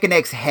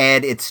Mechaneck's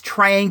head. It's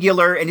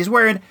triangular, and he's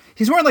wearing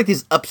like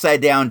these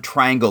upside down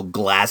triangle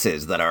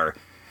glasses that are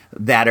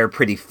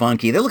pretty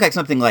funky. They look like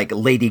something like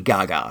Lady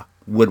Gaga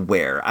would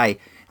wear. I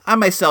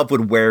myself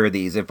would wear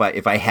these if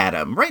I had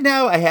them. Right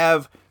now I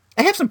have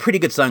some pretty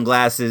good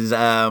sunglasses.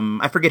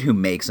 I forget who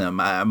makes them.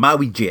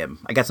 Maui Jim.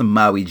 I got some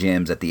Maui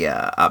Jims at the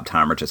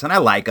optometrist, and I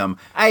like them.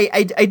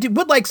 I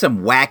would like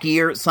some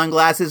wackier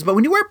sunglasses, but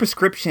when you wear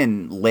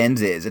prescription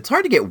lenses, it's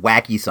hard to get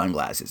wacky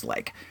sunglasses.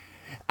 Like,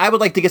 I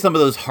would like to get some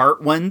of those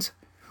heart ones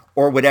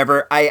or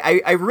whatever.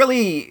 I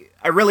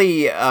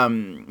really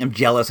am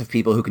jealous of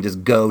people who can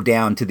just go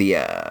down to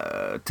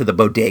the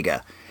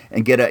bodega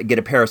and get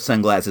a pair of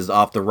sunglasses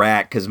off the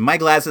rack, because my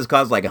glasses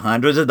cost like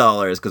hundreds of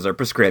dollars because they're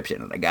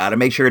prescription, and I gotta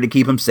make sure to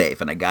keep them safe,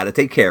 and I gotta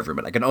take care of them.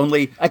 And I can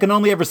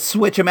only ever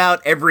switch them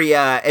out every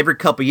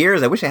couple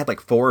years. I wish I had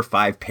like 4 or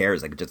 5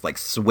 pairs I could just like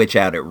switch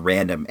out at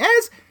random.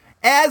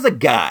 As a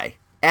guy,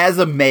 as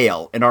a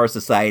male in our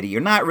society, you're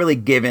not really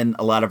given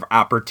a lot of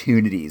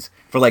opportunities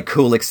for like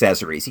cool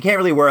accessories. You can't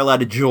really wear a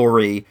lot of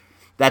jewelry.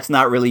 That's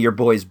not really your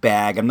boy's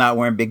bag. I'm not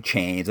wearing big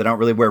chains. I don't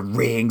really wear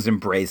rings and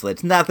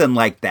bracelets. Nothing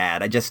like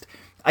that.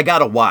 I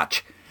got a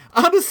watch.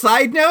 On a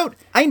side note,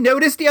 I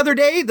noticed the other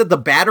day that the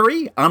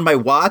battery on my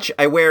watch,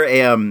 I wear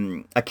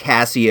a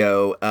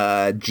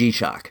Casio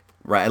G-Shock.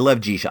 Right, I love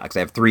G-Shocks.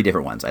 I have 3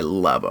 different ones. I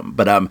love them.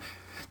 But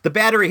the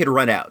battery had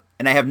run out,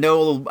 and I have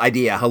no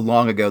idea how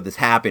long ago this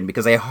happened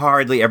because I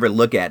hardly ever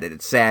look at it.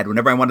 It's sad.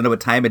 Whenever I want to know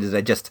what time it is,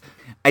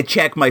 I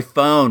check my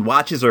phone.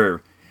 Watches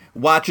are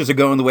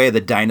going the way of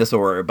the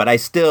dinosaur, but I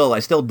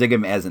still dig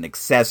them as an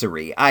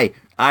accessory. I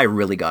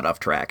really got off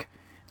track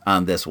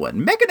on this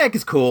one. Mechanic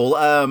is cool.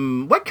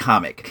 What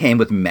comic came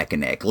with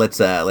Mechanic? Let's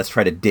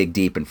try to dig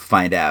deep and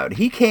find out.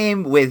 He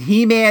came with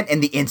He-Man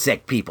and the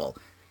Insect People.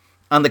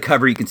 On the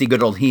cover, you can see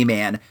good old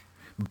He-Man.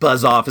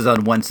 Buzz-Off is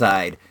on one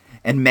side,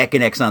 and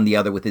Mechanic's on the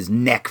other with his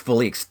neck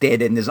fully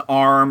extended and his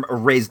arm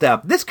raised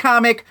up. This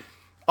comic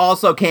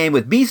also came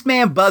with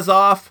Beastman,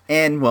 Buzz-Off,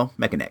 and, well,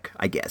 Mechanic,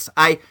 I guess.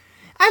 I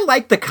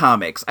like the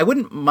comics. I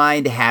wouldn't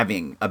mind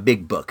having a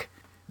big book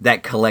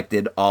that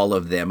collected all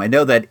of them. I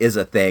know that is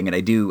a thing, and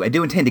I do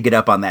intend to get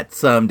up on that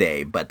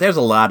someday, but there's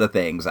a lot of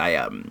things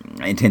I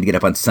intend to get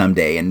up on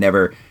someday and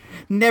never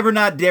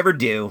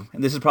do,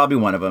 and this is probably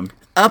one of them.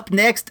 Up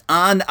next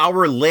on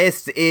our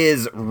list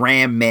is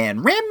Ram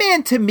Man. Ram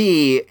Man, to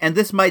me, and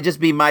this might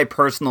just be my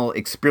personal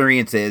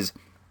experiences,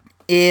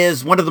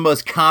 is one of the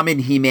most common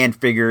He-Man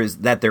figures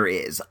that there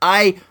is.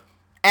 I,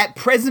 at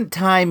present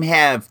time,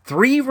 have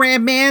 3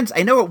 Ram Mans.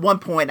 I know at one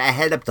point I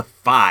had up to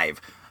 5.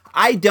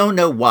 I don't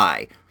know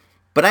why,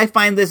 but I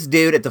find this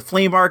dude at the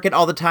flea market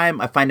all the time.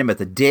 I find him at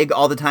the dig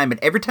all the time,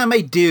 and every time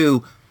I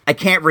do, I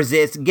can't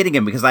resist getting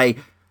him because I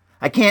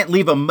can't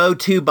leave a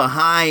Motu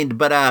behind.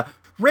 But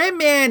Ram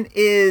Man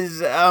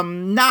is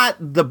not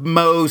the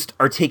most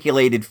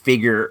articulated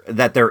figure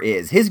that there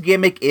is. His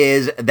gimmick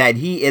is that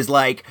he's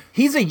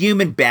a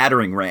human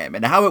battering ram,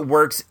 and how it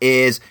works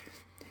is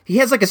he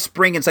has like a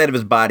spring inside of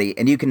his body,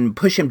 and you can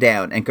push him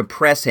down and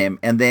compress him,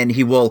 and then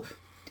he will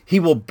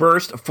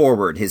burst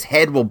forward. His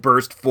head will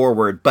burst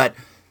forward, but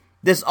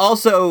this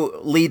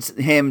also leads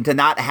him to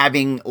not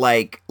having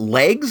like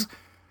legs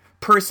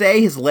per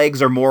se. His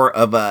legs are more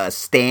of a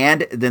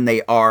stand than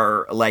they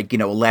are like,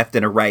 a left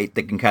and a right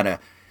that can kind of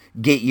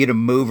get you to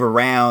move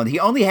around. He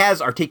only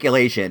has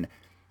articulation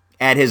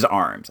at his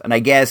arms, and I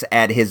guess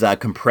at his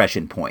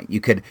compression point. You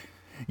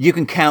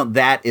can count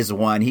that as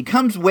one. He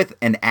comes with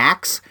an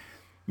axe.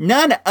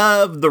 None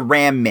of the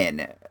Ram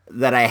Men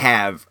that I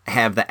have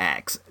the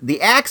axe.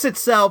 The axe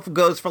itself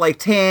goes for like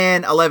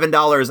 $10,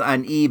 $11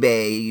 on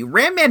eBay.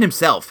 Ram Man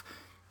himself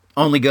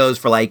only goes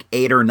for like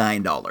 $8 or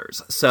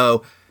 $9.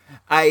 So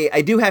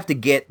I do have to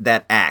get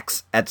that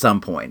axe at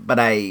some point, but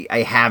I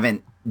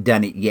haven't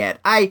done it yet.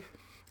 I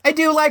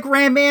do like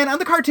Ram Man. On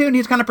the cartoon,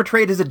 he's kind of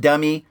portrayed as a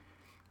dummy.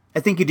 I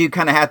think you do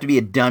kind of have to be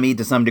a dummy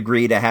to some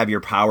degree to have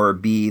your power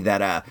be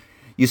that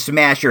you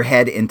smash your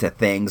head into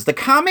things. The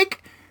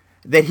comic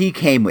that he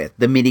came with,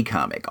 the mini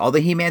comic, all the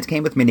He-Mans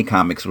came with mini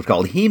comics, was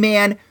called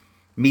He-Man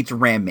Meets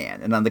Ram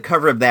Man. And on the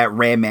cover of that,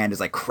 Ram Man is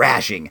like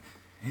crashing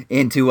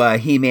into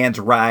He-Man's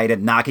ride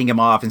and knocking him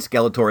off, and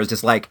Skeletor is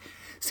just like,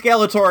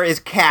 Skeletor is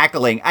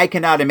cackling. I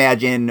cannot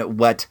imagine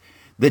what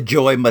the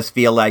joy must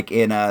feel like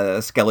in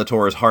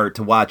Skeletor's heart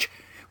to watch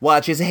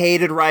his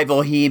hated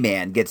rival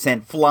He-Man get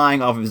sent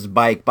flying off of his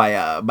bike by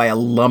a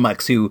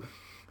lummox who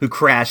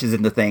crashes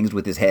into things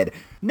with his head.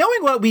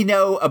 Knowing what we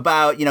know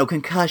about,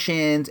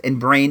 concussions and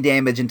brain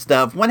damage and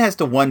stuff, one has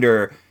to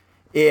wonder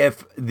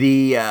if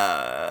the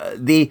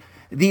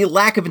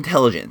lack of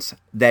intelligence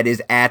that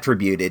is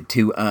attributed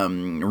to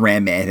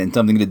Ram Man and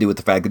something to do with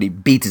the fact that he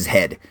beats his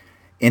head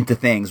into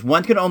things.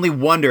 One can only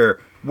wonder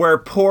where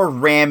poor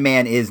Ram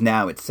Man is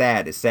now. It's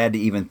sad. It's sad to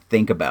even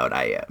think about.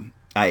 I'm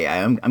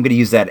going to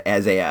use that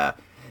as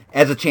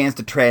a chance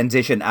to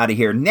transition out of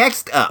here.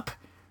 Next up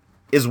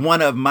is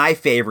one of my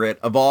favorite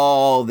of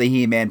all the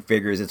He-Man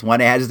figures. It's one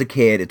I had as a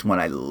kid. It's one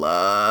I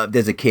loved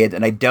as a kid,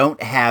 and I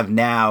don't have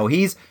now.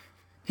 He's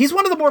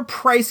one of the more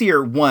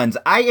pricier ones.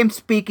 I am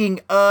speaking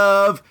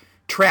of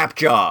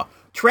Trapjaw.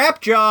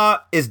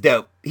 Trapjaw is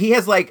dope. He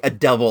has like a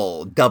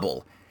double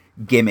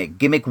gimmick.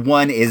 Gimmick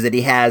 1 is that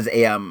he has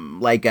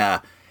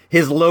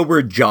his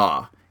lower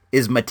jaw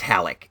is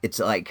metallic. It's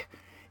like,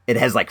 it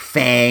has like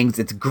fangs.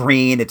 It's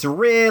green. It's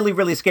really,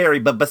 really scary.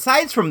 But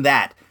besides from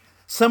that,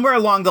 somewhere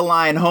along the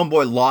line,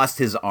 Homeboy lost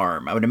his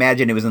arm. I would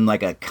imagine it was in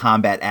like a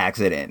combat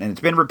accident, and it's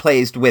been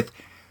replaced with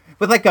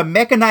like a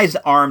mechanized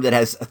arm that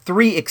has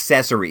 3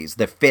 accessories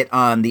that fit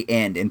on the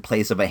end in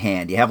place of a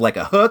hand. You have like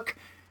a hook,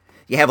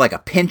 you have like a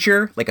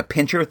pincher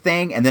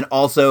thing, and then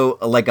also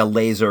like a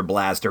laser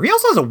blaster. He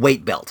also has a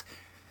weight belt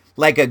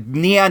like a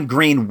neon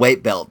green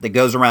weight belt that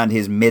goes around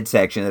his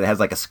midsection that has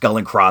like a skull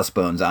and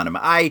crossbones on him.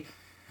 I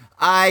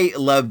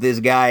love this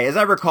guy. As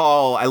I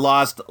recall, I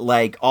lost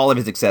like all of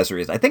his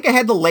accessories. I think I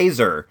had the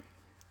laser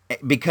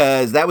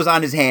because that was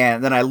on his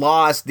hand. Then I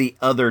lost the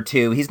other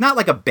two. He's not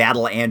like a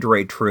battle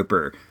android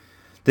trooper.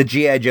 The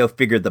G.I. Joe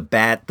figure, the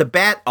Bat. The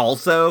Bat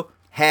also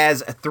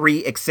has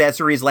 3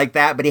 accessories like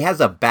that, but he has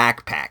a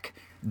backpack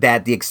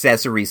that the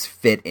accessories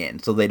fit in,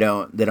 so they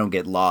don't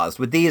get lost.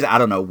 With these, I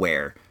don't know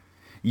where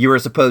you were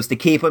supposed to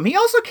keep him. He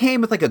also came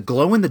with like a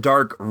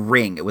glow-in-the-dark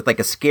ring with like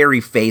a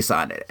scary face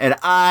on it, and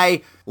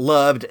I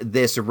loved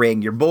this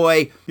ring. Your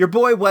boy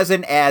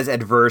wasn't as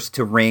adverse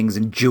to rings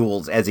and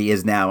jewels as he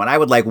is now, and I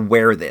would like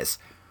wear this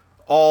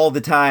all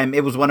the time.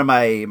 It was one of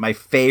my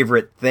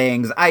favorite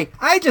things.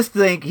 I just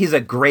think he's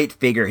a great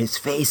figure. His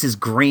face is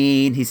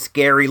green. He's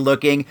scary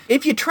looking.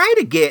 If you try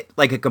to get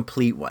like a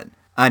complete one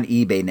on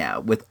eBay now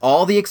with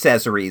all the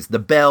accessories, the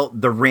belt,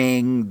 the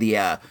ring,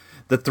 the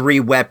 3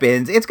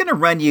 weapons, it's going to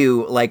run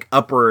you like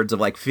upwards of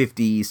like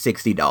 $50,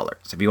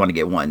 $60 if you want to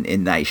get one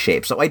in nice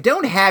shape. So I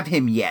don't have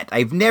him yet.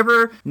 I've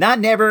never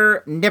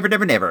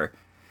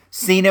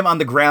seen him on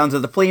the grounds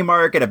of the flea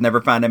market. I've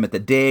never found him at the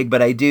dig,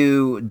 but I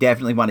do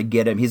definitely want to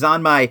get him. He's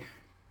on my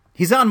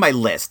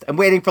list. I'm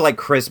waiting for like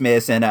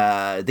Christmas, and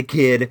the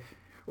kid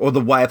or the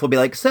wife will be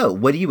like, "So,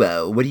 what do you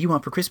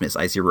want for Christmas,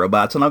 Icy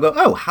Robots?" And I'll go,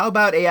 "Oh, how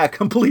about a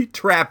complete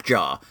trap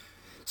jaw?"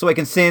 So I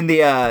can send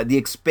the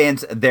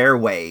expense their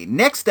way.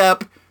 Next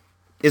up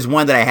is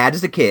one that I had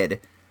as a kid,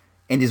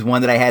 and is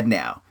one that I had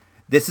now.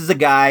 This is a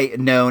guy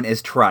known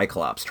as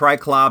Triclops.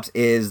 Triclops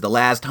is the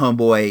last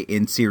homeboy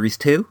in Series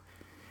 2.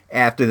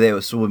 After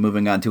this, we're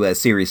moving on to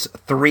Series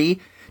 3.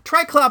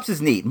 Triclops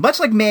is neat. Much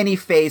like Manny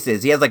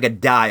Faces, he has like a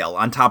dial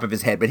on top of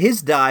his head, but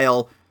his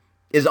dial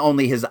is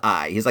only his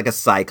eye. He's like a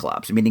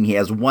Cyclops, meaning he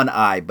has 1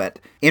 eye, but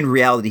in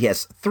reality he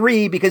has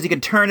 3 because you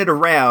can turn it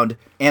around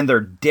and they're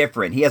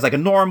different. He has like a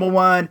normal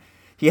one,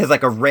 he has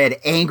like a red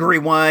angry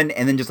one,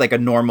 and then just like a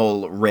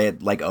normal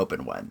red like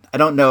open one. I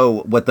don't know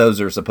what those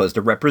are supposed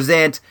to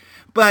represent,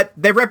 but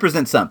they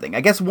represent something.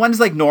 I guess one's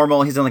like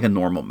normal, he's in like a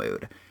normal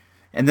mood.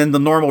 And then the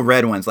normal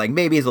red one's like,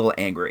 maybe he's a little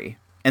angry.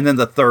 And then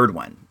the third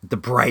one, the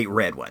bright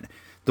red one,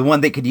 the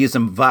one that could use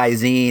some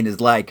Visine, is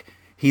like,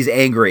 he's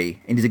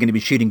angry and he's going to be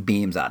shooting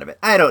beams out of it.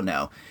 I don't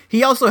know.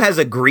 He also has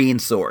a green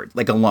sword,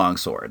 like a long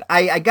sword.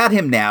 I got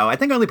him now. I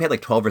think I only paid like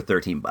 12 or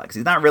 13 bucks.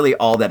 He's not really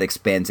all that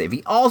expensive.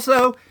 He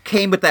also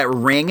came with that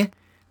ring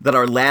that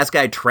our last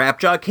guy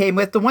Trapjaw came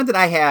with. The one that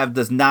I have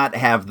does not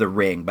have the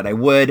ring, but I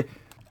would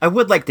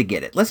like to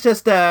get it. Let's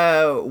just,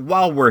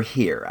 while we're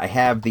here, I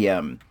have the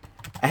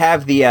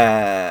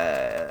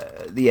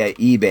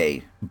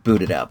eBay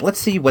booted up. Let's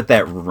see what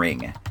that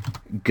ring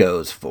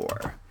goes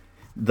for.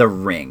 The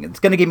ring. It's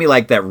going to give me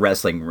like that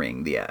wrestling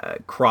ring, the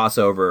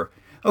crossover.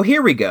 Oh,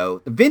 here we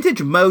go.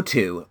 Vintage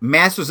Motu,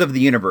 Masters of the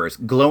Universe,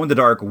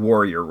 glow-in-the-dark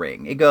warrior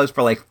ring. It goes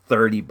for like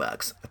 $30,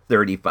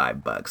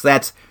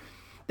 $35.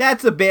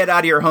 That's a bit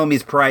out of your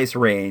homie's price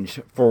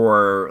range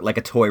for like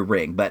a toy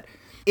ring. But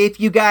if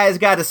you guys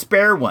got a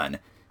spare one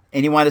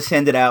and you want to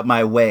send it out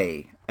my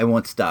way, I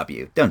won't stop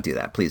you. Don't do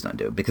that. Please don't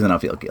do it, because then I'll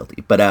feel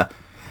guilty. But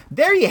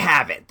there you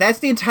have it. That's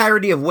the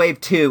entirety of Wave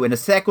 2. In a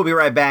sec, we'll be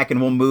right back,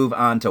 and we'll move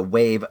on to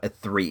Wave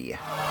 3.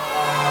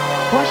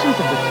 Portions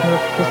of the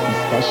Smurf Christmas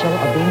special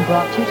are being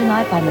brought to you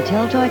tonight by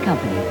Mattel Toy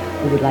Company,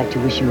 who would like to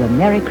wish you a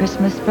Merry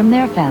Christmas from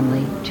their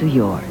family to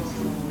yours.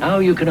 Now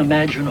you can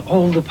imagine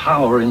all the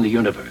power in the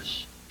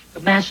universe. The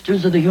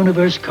Masters of the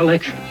Universe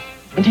collection.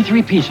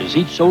 23 pieces,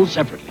 each sold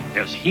separately.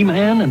 There's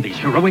He-Man and these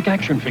heroic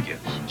action figures.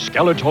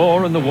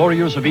 Skeletor and the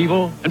Warriors of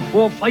Evil, and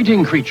 4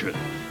 fighting creatures.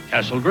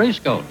 Castle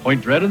Grayskull,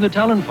 Point Dread, and the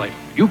Talonfighter.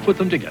 You put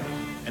them together.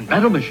 And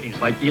battle machines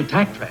like the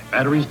Attack Track,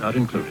 batteries not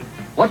included.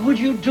 What would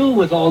you do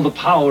with all the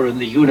power in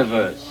the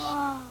universe?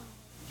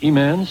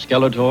 He-Man,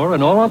 Skeletor,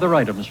 and all other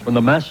items from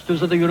the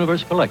Masters of the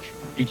Universe collection,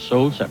 each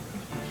sold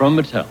separately. From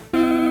Mattel.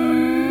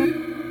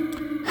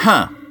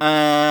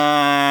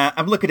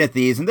 I'm looking at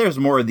these, and there's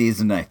more of these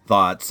than I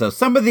thought. So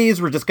some of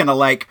these we're just gonna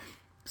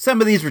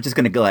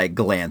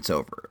glance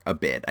over a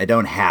bit. I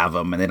don't have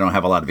them, and I don't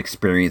have a lot of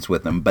experience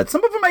with them, but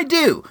some of them I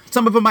do.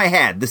 Some of them I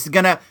had. This is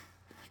gonna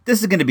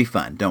be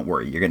fun. Don't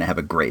worry, you're gonna have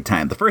a great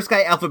time. The first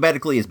guy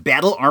alphabetically is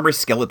Battle Armor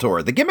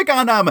Skeletor. The gimmick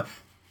on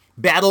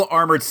Battle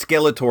Armored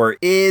Skeletor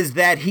is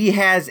that he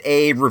has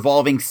a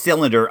revolving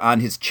cylinder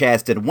on his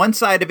chest, and one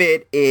side of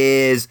it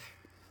is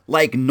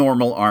like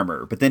normal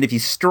armor, but then if you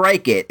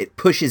strike it, it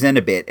pushes in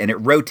a bit and it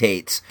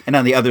rotates, and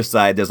on the other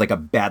side there's like a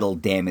battle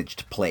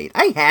damaged plate.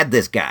 I had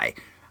this guy.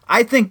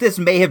 I think this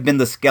may have been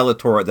the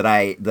Skeletor that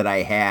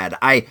I had.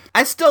 I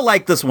still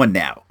like this one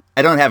now.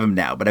 I don't have him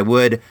now, but I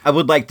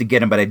would like to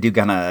get him, but I do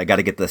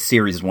gotta get the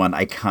Series 1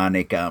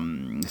 iconic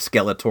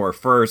Skeletor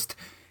first.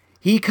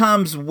 He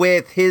comes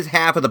with his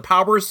half of the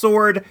Power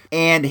Sword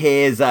and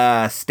his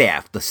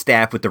staff, the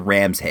staff with the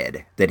ram's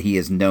head that he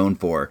is known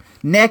for.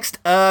 Next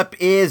up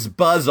is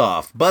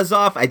Buzz-Off.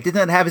 Buzz-Off I did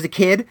not have as a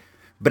kid,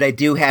 but I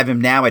do have him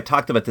now. I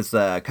talked about this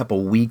a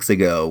couple weeks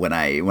ago when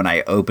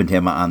I opened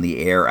him on the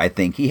air, I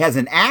think. He has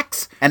an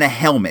axe and a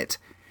helmet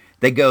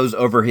that goes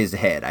over his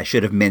head. I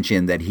should have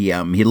mentioned that he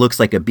looks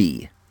like a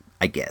bee.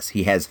 I guess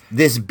he has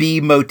this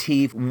bee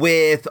motif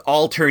with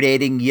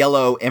alternating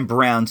yellow and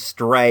brown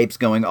stripes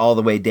going all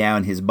the way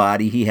down his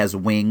body. He has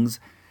wings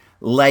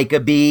like a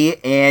bee,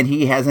 and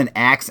he has an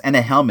axe and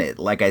a helmet.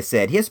 Like I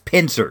said, he has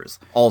pincers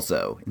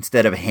also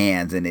instead of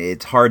hands, and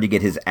it's hard to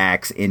get his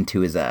axe into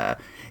his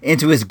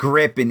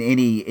grip in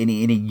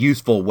any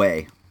useful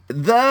way.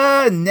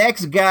 The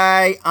next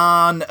guy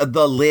on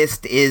the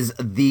list is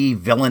the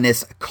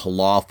villainous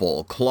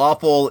Clawful.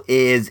 Clawful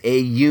is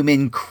a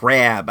human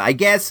crab. I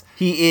guess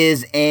he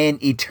is an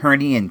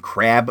Eternian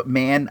crab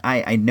man.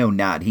 I know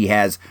not. He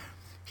has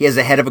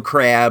a head of a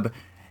crab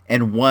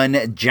and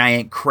one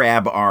giant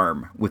crab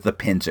arm with a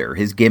pincer.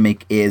 His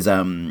gimmick is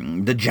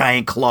the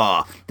giant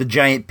claw, the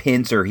giant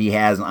pincer he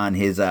has on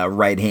his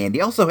right hand. He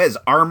also has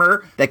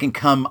armor that can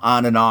come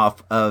on and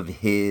off of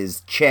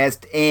his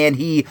chest, and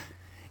he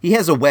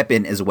has a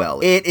weapon as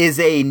well. It is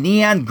a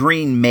neon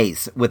green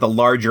mace with a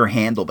larger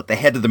handle, but the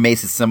head of the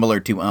mace is similar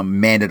to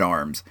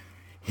Man-at-Arms.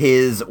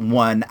 His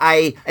one.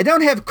 I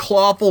don't have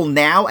Clawful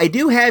now. I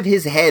do have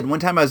his head. One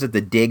time I was at the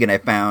dig and I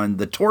found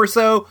the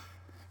torso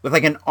with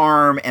like an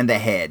arm and the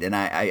head, and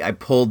I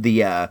pulled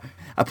the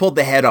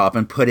head off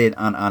and put it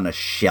on a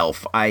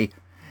shelf. I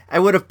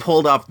would have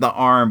pulled off the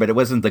arm, but it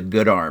wasn't the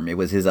good arm. It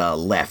was his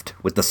left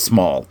with the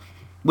small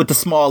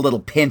little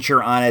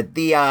pincher on it.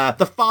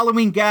 The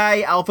following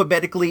guy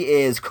alphabetically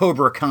is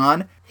Cobra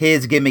Khan.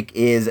 His gimmick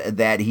is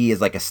that he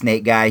is like a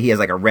snake guy. He has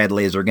like a red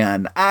laser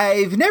gun.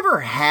 I've never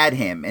had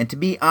him, and to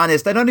be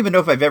honest, I don't even know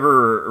if I've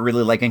ever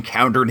really like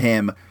encountered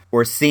him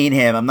or seen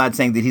him. I'm not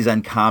saying that he's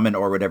uncommon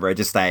or whatever.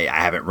 I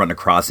haven't run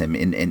across him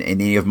in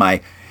any of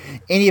my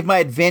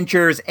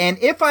adventures. And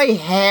if I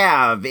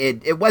have,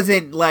 it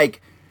wasn't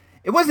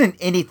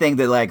anything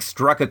that like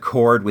struck a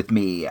chord with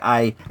me.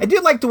 I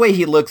do like the way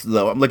he looks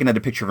though. I'm looking at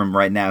a picture of him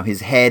right now. His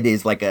head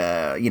is like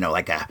a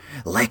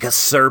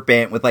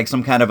serpent with like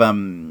some kind of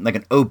like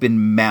an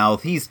open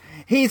mouth. He's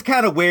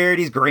kind of weird.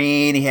 He's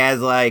green. He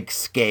has like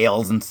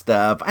scales and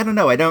stuff. I don't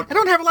know. I don't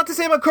have a lot to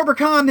say about Cobra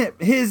Khan.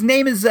 His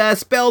name is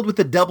spelled with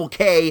a double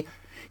K.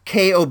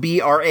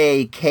 Kobrakhan,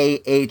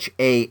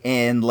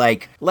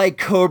 like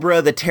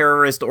Cobra, the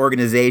terrorist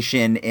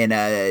organization in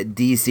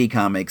DC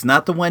Comics,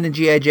 not the one in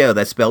G.I. Joe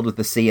that's spelled with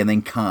the C and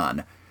then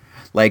Khan,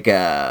 like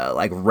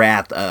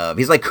Wrath of.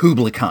 He's like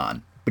Kublai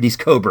Khan, but he's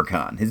Cobra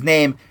Khan. His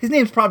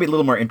name's probably a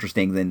little more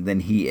interesting than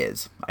he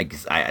is,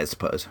 I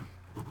suppose.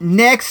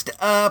 Next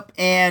up,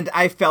 and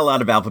I fell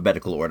out of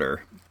alphabetical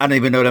order. I don't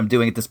even know what I'm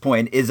doing at this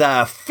point, is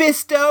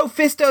Fisto.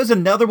 Fisto's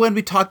another one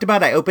we talked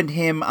about. I opened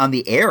him on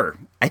the air.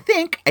 I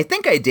think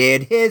I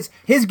did. His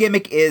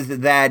gimmick is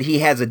that he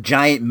has a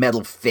giant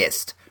metal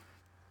fist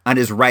on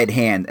his right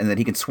hand and that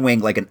he can swing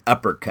like an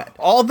uppercut.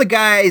 All the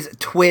guys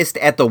twist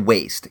at the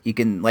waist. You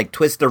can like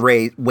twist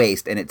the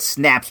waist and it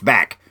snaps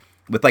back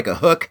with like a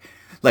hook,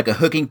 like a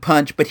hooking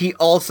punch, but he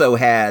also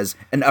has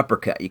an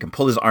uppercut. You can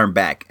pull his arm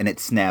back and it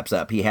snaps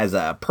up. He has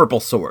a purple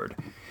sword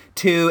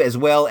too, as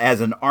well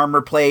as an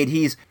armor plate.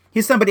 He's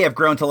somebody I've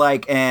grown to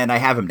like, and I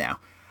have him now.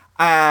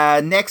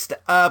 Next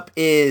up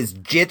is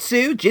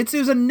Jitsu.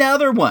 Jitsu's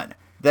another one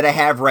that I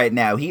have right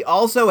now. He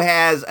also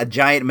has a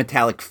giant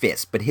metallic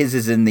fist, but his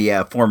is in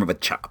the form of a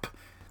chop,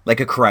 like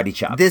a karate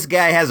chop. This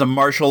guy has a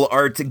martial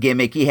arts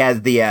gimmick. He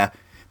has the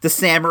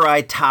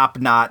samurai top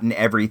knot and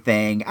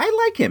everything.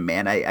 I like him,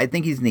 man. I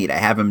think he's neat. I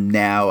have him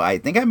now. I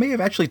think I may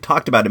have actually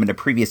talked about him in a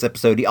previous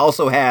episode. He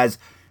also has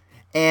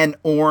an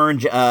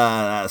orange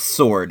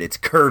sword. It's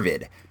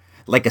curved,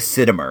 like a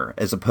Sitamer,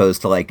 as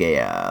opposed to like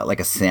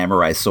a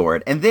samurai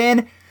sword. And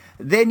then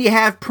you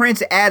have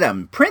Prince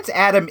Adam. Prince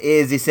Adam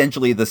is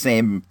essentially the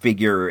same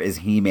figure as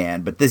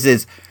He-Man, but this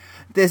is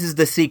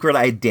the secret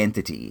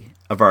identity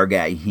of our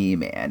guy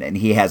He-Man, and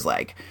he has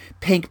like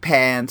pink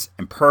pants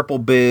and purple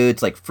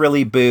boots, like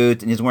frilly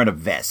boots, and he's wearing a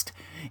vest.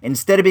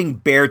 Instead of being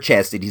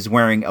bare-chested, he's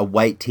wearing a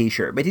white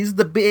t-shirt, but he's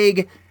the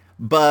big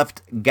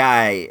buffed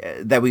guy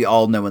that we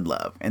all know and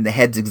love, and the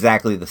head's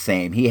exactly the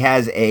same. He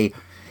has a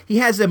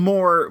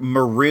more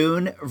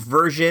maroon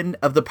version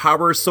of the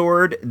power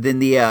sword than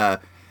the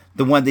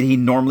one that he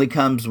normally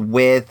comes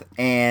with,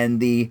 and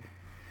the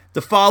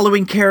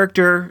following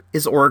character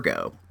is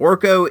Orko.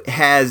 Orko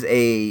has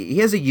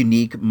a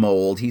unique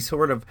mold. He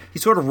sort of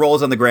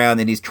rolls on the ground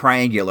and he's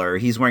triangular.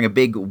 He's wearing a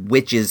big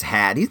witch's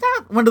hat. He's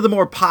not one of the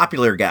more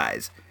popular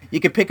guys. You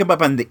can pick him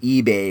up on the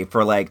eBay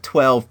for like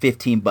 $12,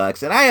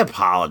 $15, and I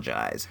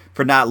apologize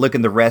for not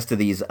looking the rest of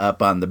these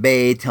up on the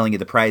bay, telling you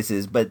the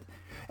prices, but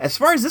as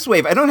far as this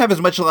wave, I don't have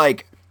as much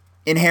like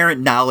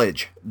inherent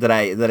knowledge that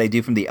I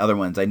do from the other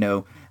ones. I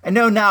know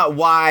not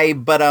why,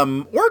 but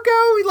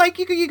Orko, like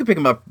you can pick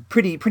him up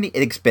pretty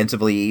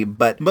inexpensively,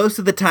 but most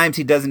of the times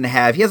he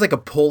has like a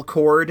pull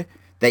cord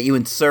that you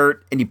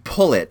insert and you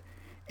pull it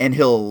and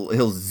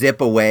he'll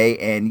zip away,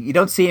 and you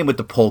don't see him with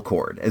the pull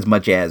cord as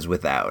much as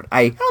without.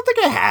 I don't think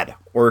I had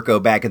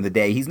Orko back in the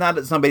day. He's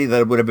not somebody that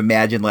I would have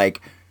imagined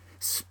like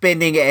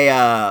spending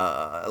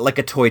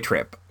a toy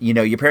trip. You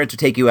know, your parents would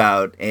take you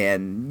out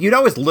and you'd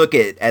always look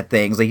at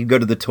things, like you'd go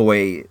to the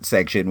toy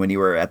section when you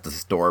were at the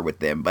store with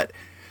them, but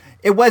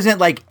it wasn't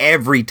like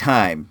every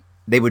time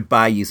they would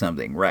buy you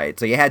something, right?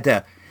 So you had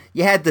to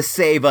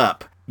save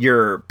up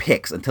your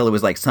picks until it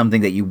was like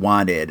something that you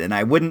wanted. And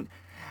I wouldn't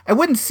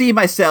see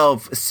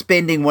myself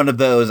spending one of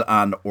those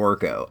on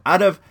Orko.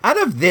 Out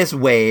of this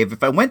wave,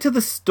 if I went to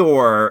the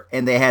store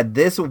and they had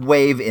this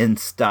wave in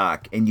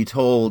stock and you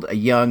told a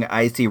young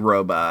Icy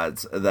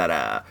Robots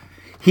that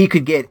he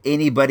could get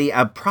anybody,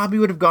 I probably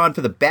would have gone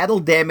for the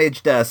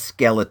battle-damaged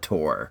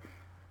Skeletor,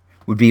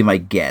 would be my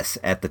guess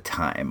at the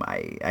time.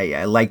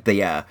 I like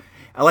the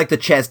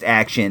chest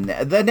action.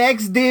 The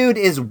next dude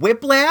is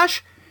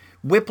Whiplash.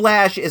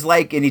 Whiplash is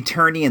like an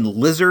Eternian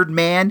lizard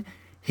man.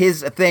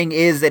 His thing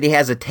is that he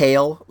has a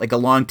tail, like a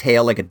long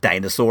tail, like a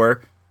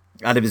dinosaur,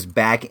 out of his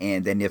back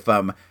end. And if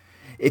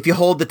you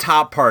hold the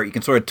top part, you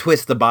can sort of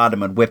twist the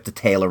bottom and whip the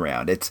tail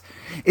around. It's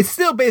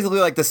still basically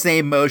like the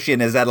same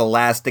motion as that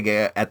elastic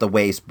at the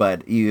waist,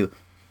 but you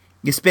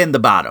spin the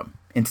bottom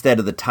instead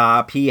of the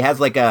top. He has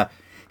like a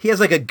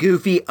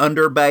goofy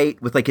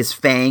underbite with like his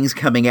fangs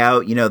coming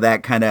out, you know,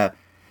 that kind of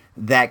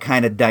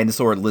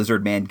dinosaur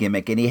lizard man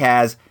gimmick. And he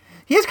has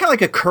kind of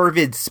like a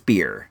curved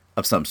spear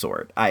of some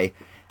sort. I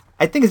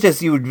think it's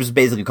just, you would just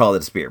basically call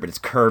it a spear, but it's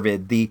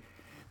curved. The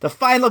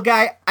final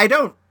guy, I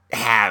don't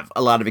have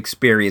a lot of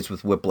experience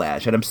with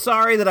Whiplash, and I'm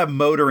sorry that I'm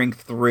motoring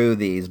through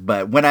these,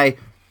 but when I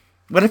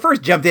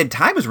first jumped in,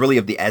 time was really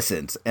of the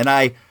essence, and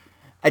I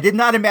did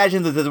not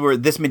imagine that there were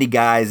this many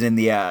guys in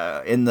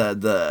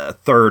the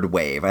third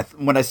wave.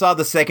 When I saw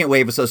the second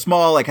wave was so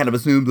small, I kind of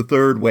assumed the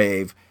third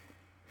wave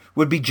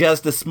would be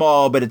just as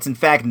small, but it's in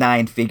fact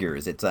 9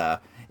 figures.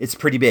 It's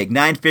pretty big.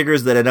 9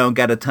 figures that I don't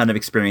got a ton of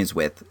experience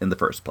with in the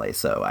first place,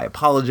 so I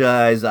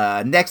apologize.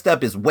 Next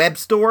up is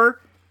Webstore.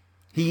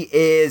 He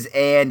is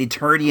an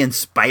Eternian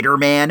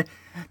Spider-Man.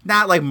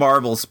 Not like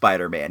Marvel's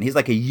Spider-Man. He's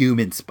like a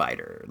human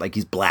spider. Like,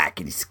 he's black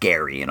and he's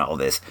scary and all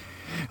this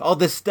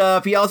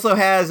stuff. He also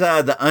has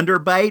the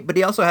underbite, but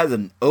he also has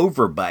an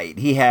overbite.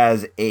 He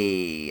has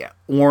a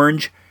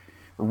orange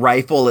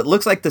rifle. It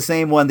looks like the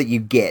same one that you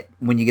get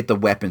when you get the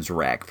weapons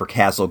rack for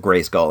Castle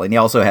Grayskull, and he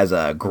also has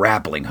a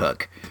grappling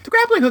hook. The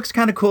grappling hook's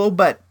kind of cool,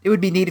 but it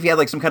would be neat if you had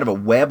like some kind of a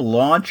web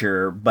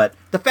launcher, but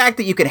the fact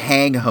that you could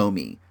hang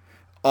Homie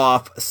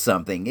off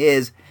something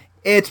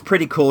it's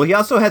pretty cool. He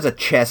also has a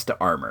chest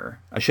armor.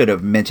 I should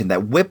have mentioned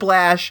that.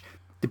 Whiplash,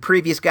 the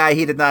previous guy,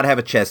 he did not have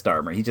a chest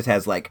armor. He just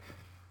has like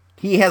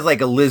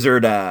a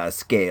lizard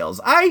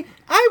scales. I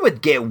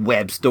would get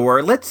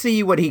Webstore. Let's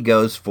see what he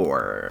goes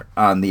for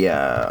on the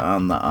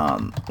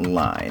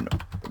online.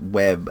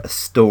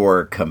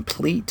 Webstore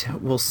complete,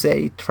 we'll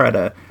say. Try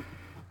to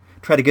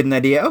get an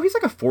idea. Oh, he's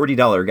like a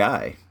 $40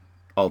 guy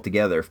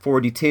altogether.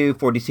 42.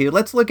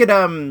 Let's look at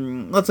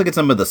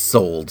some of the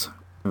sold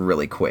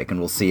really quick, and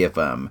we'll see if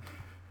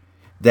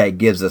that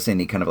gives us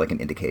any kind of like an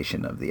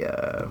indication of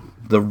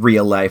the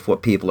real life,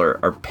 what people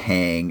are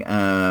paying.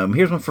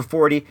 Here's one for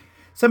 40.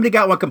 Somebody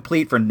got one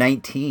complete for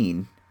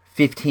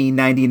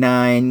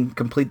 $15.99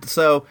 complete.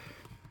 So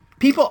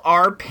people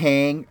are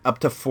paying up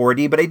to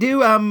 40, but I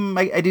do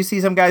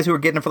see some guys who are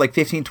getting it for like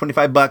 15,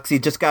 25 bucks. You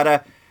just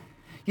gotta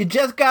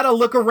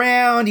look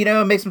around, you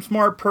know, make some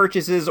smart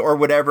purchases or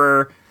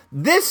whatever.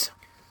 This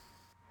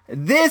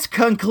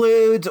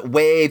concludes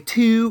Wave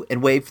 2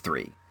 and Wave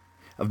 3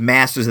 of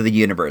Masters of the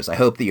Universe. I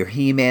hope that your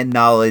He-Man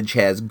knowledge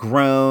has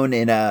grown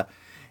in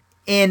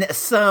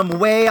some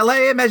way.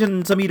 I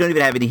imagine some of you don't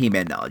even have any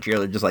He-Man knowledge.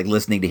 You're just like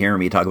listening to hearing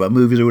me talk about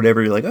movies or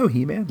whatever. You're like, oh,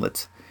 He-Man,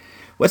 what's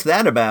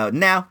that about?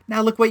 Now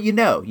look what you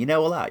know. You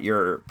know a lot.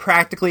 You're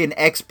practically an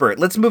expert.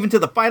 Let's move into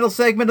the final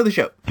segment of the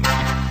show.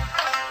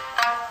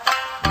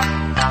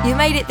 You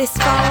made it this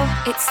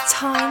far. It's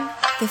time.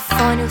 The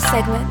final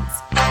segment.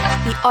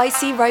 The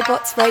IC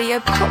Robots Radio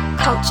Pop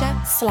Culture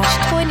 /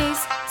 Toy News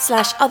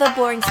 / Other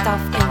Boring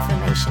Stuff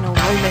Informational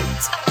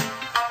Moment.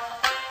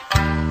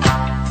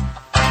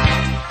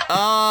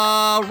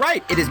 All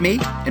right, it is me,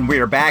 and we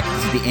are back.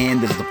 This is the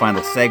end. This is the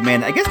final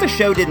segment. I guess the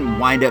show didn't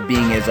wind up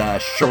being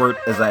as short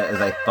as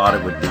I thought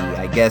it would be.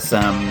 I guess,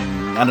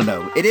 I don't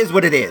know. It is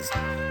what it is.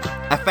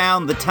 I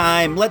found the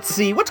time. Let's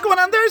see. What's going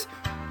on?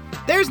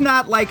 There's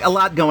not like a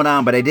lot going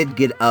on, but I did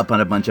get up on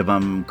a bunch of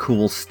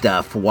cool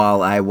stuff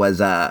while I was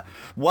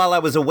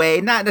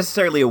away. Not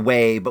necessarily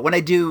away, but when I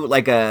do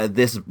like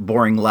This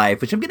Boring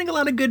Life, which I'm getting a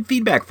lot of good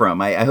feedback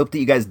from. I hope that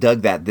you guys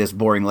dug that This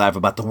Boring Life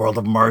about the world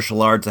of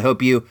martial arts. I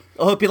hope you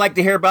like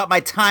to hear about my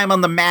time on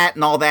the mat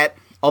and all that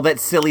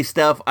silly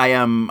stuff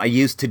I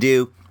used to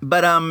do.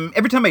 But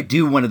every time I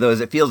do one of those,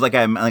 it feels like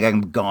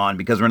I'm gone,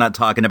 because we're not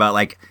talking about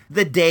like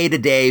the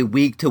day-to-day,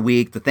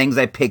 week-to-week, the things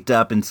I picked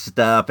up and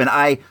stuff. And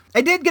I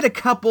did get a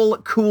couple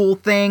cool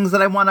things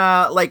that I want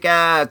to like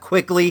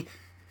quickly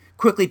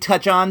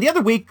touch on. The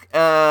other week, we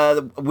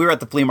were at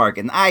the flea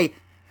market, and I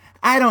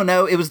don't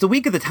know, it was the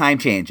week of the time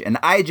change, and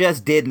I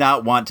just did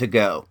not want to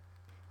go.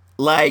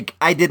 Like,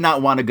 I did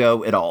not want to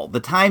go at all. The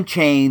time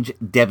change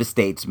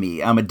devastates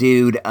me. I'm a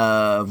dude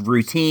of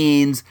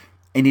routines.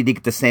 I need to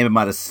get the same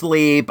amount of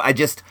sleep. I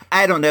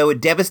don't know. It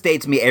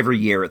devastates me every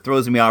year. It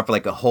throws me off for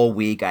like a whole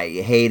week. I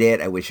hate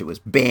it. I wish it was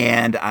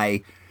banned.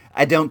 I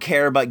don't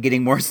care about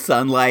getting more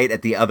sunlight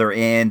at the other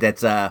end.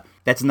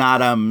 that's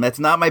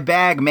not my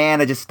bag,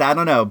 man. I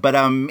don't know. But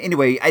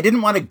anyway, I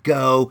didn't want to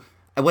go.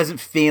 I wasn't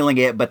feeling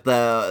it, but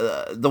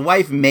the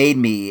wife made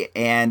me,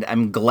 and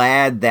I'm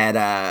glad that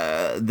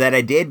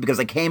I did, because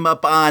I came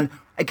up on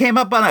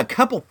a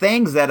couple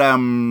things that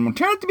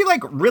turned out to be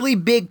like really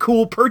big,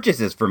 cool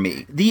purchases for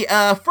me. The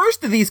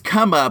first of these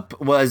come up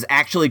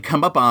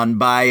on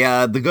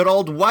by the good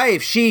old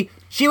wife. She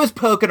was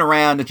poking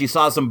around and she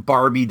saw some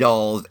Barbie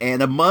dolls,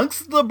 and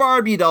amongst the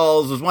Barbie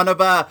dolls was one of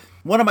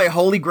my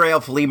Holy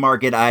Grail flea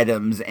market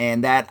items,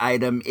 and that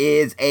item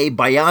is a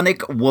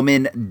Bionic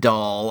Woman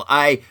doll.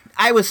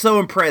 I was so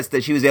impressed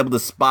that she was able to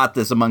spot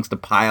this amongst a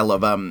pile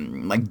of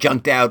like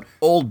junked out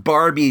old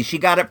Barbies. She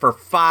got it for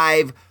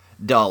 $5.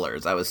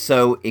 I was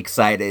so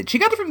excited. She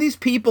got it from these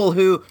people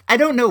who, I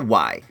don't know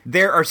why.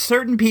 There are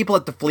certain people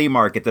at the flea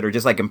market that are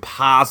just like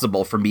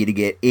impossible for me to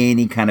get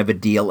any kind of a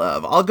deal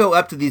of. I'll go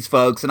up to these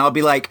folks and I'll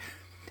be like,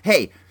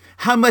 hey,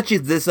 how much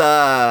is this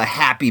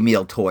Happy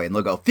Meal toy? And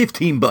they'll go,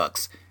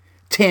 $15,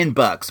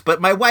 $10.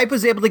 But my wife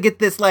was able to get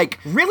this like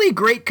really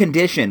great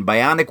condition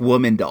Bionic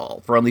Woman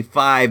doll for only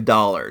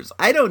 $5.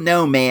 I don't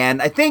know,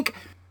 man. I think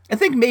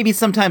maybe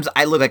sometimes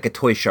I look like a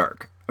toy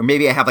shark. Or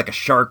maybe I have like a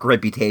shark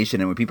reputation,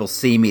 and when people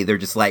see me, they're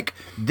just like,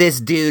 this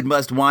dude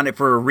must want it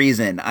for a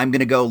reason. I'm going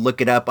to go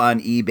look it up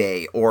on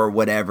eBay or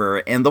whatever.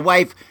 And the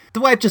wife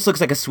just looks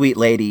like a sweet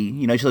lady.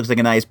 You know, she looks like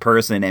a nice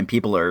person, and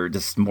people are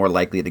just more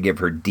likely to give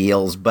her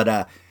deals.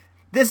 But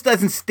this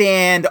doesn't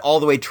stand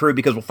all the way true,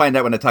 because we'll find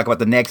out when I talk about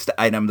the next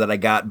item that I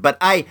got. But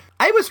I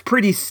was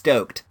pretty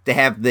stoked to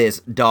have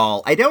this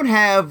doll. I don't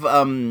have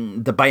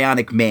the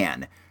Bionic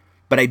Man,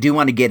 but I do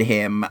want to get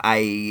him.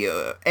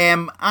 I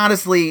am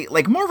honestly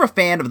like more of a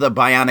fan of the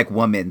Bionic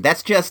Woman.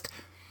 That's just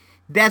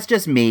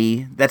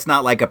me. That's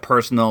not like a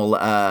personal,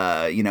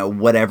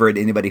 whatever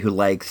to anybody who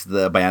likes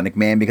the Bionic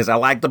Man, because I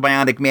like the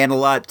Bionic Man a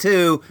lot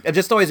too. I've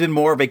just always been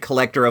more of a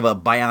collector of a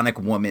Bionic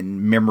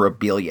Woman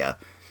memorabilia.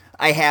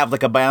 I have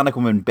like a Bionic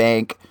Woman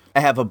bank. I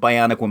have a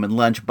Bionic Woman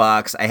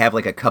lunchbox. I have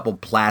like a couple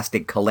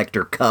plastic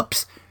collector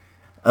cups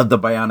of the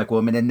Bionic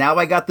Woman, and now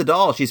I got the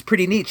doll. She's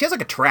pretty neat. She has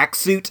like a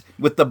tracksuit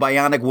with the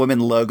Bionic Woman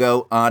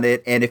logo on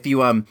it, and if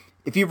you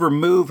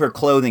remove her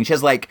clothing, she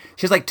has like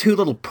two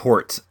little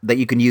ports that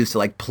you can use to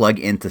like plug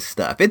into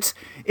stuff. It's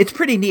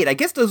pretty neat. I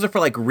guess those are for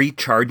like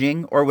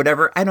recharging or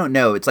whatever. I don't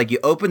know. It's like you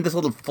open this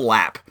little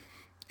flap,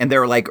 and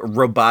there are like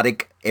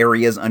robotic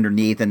areas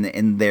underneath, and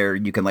in there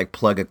you can like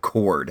plug a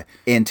cord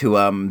into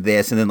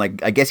this, and then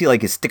like I guess you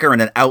like stick her in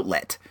an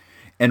outlet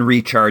and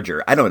recharge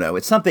her. I don't know.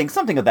 It's something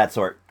of that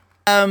sort.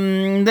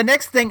 The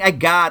next thing I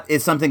got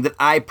is something that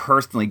I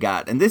personally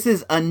got, and this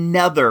is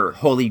another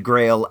Holy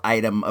Grail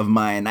item of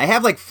mine. I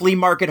have like flea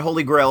market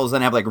Holy Grails,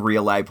 and I have like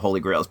real life Holy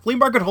Grails. Flea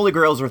market Holy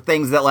Grails are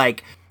things that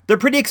like, they're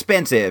pretty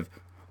expensive,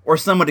 or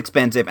somewhat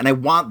expensive, and I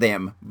want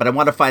them, but I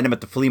want to find them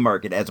at the flea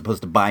market as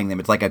opposed to buying them.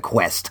 It's like a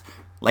quest.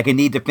 Like, I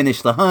need to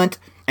finish the hunt,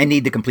 I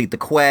need to complete the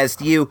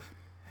quest.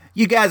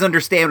 You guys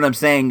understand what I'm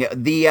saying.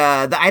 The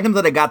item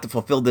that I got to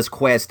fulfill this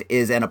quest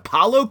is an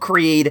Apollo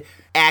Creed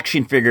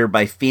action figure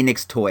by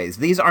Phoenix Toys.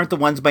 These aren't the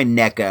ones by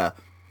NECA.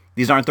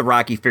 These aren't the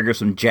Rocky figures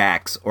from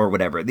Jax or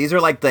whatever. These are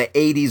like the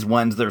 80s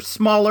ones. They're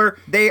smaller.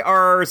 They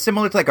are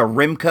similar to like a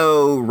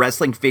Remco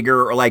wrestling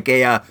figure, or like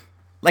a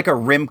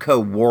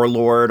Remco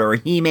Warlord or a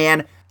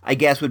He-Man, I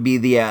guess would be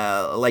the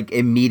like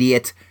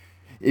immediate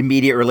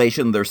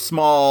relation. They're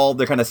small.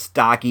 They're kind of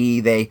stocky.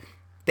 They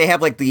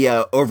have like the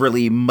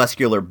overly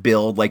muscular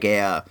build, like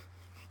a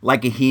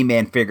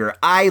He-Man figure.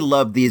 I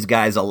love these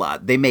guys a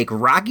lot. They make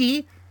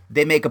Rocky,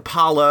 they make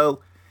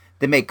Apollo,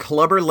 they make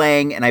Clubber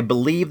Lang, and I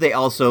believe they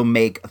also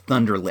make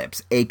Thunder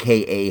Lips,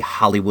 a.k.a.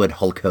 Hollywood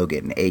Hulk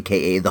Hogan,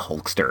 a.k.a. the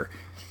Hulkster,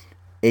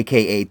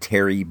 a.k.a.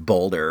 Terry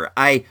Boulder.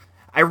 I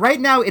right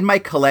now in my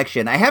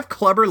collection, I have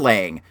Clubber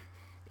Lang,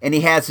 and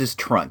he has his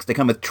trunks. They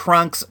come with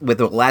trunks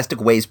with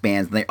elastic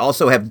waistbands, and they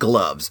also have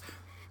gloves.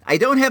 I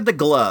don't have the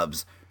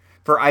gloves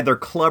for either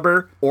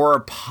Clubber or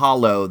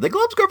Apollo. The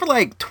gloves go for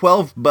like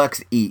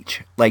 $12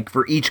 each, like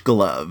for each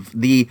glove.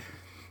 The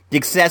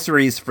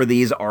accessories for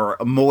these are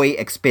muy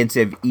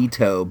expensive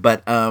Ito,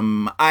 but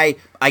I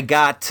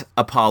got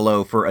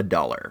Apollo for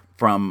 $1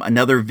 from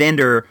another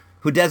vendor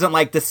who doesn't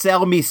like to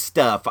sell me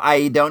stuff.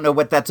 I don't know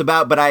what that's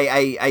about, but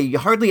I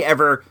hardly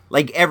ever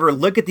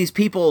look at these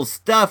people's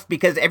stuff,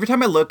 because every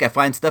time I look, I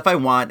find stuff I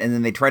want, and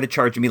then they try to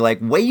charge me like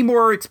way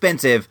more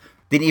expensive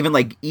than even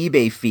like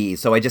eBay fees.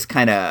 So I just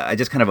kind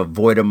of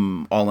avoid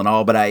them all in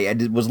all. But I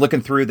was looking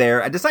through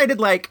there. I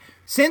decided, like,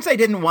 since I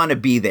didn't want to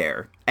be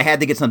there, I had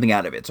to get something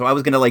out of it. So I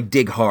was going to like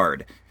dig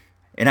hard,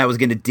 and I was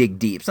going to dig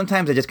deep.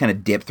 Sometimes I just kind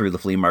of dip through the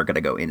flea market.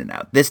 I go in and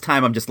out. This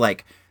time I'm just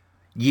like,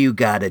 you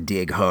got to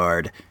dig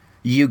hard.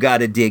 You got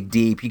to dig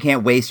deep. You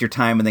can't waste your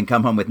time and then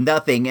come home with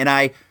nothing. And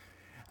I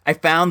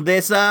found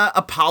this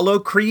Apollo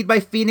Creed by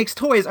Phoenix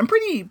Toys. I'm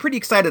pretty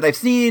excited. I've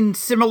seen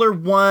similar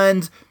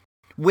ones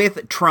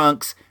with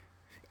trunks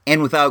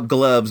and without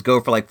gloves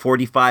go for like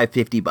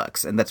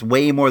 $45-50, and that's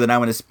way more than I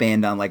want to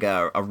spend on like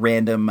a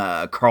random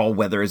Carl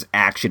Weathers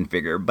action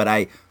figure. But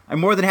I'm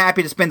more than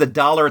happy to spend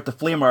 $1 at the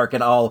flea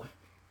market. I'll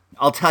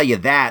tell you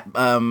that.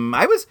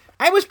 I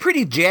I was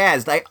pretty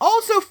jazzed. I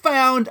also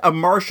found a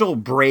Marshall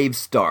Brave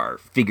Star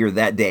figure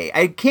that day.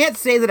 I can't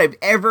say that I've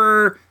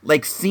ever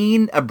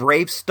seen a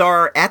Brave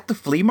Star at the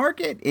flea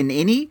market in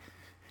any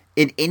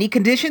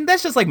condition.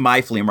 That's just like my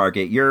flea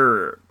market.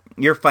 Your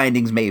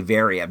findings may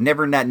vary. I've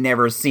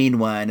never seen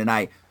one, and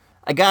I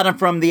got him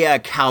from the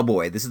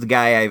Cowboy. This is the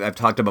guy I've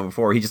talked about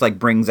before. He just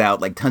brings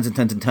out tons and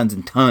tons and tons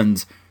and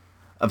tons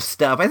of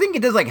stuff. I think he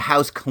does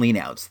house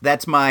cleanouts.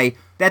 That's my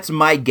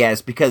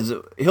guess, because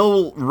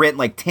he'll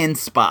rent 10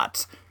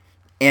 spots,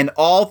 and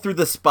all through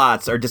the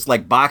spots are just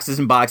boxes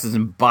and boxes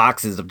and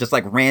boxes of just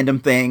random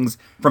things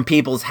from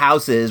people's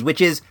houses, which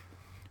is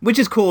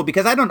cool,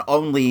 because I don't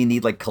only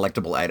need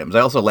collectible items. I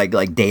also like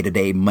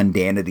day-to-day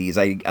mundanities.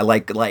 I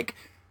like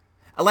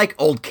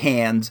old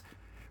cans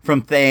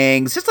from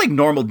things, just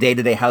normal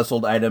day-to-day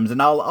household items,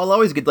 and I'll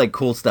always get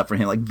cool stuff from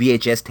him,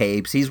 VHS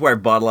tapes. He's where I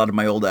bought a lot of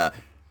my old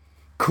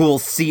cool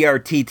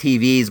CRT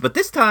TVs, but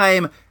this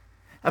time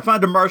I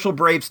found a Marshall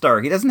Brave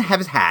Star. He doesn't have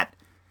his hat,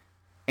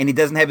 and he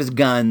doesn't have his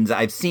guns.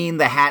 I've seen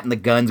the hat and the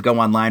guns go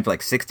online for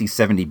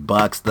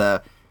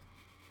 $60-$70.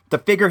 The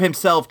figure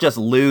himself just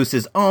loose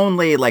is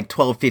only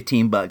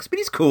 $12-$15, but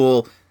he's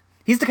cool.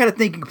 He's the kind of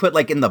thing you can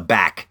put in the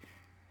back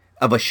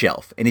of a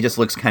shelf, and he just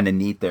looks kind of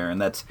neat there,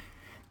 and that's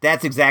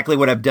exactly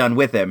what I've done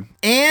with him.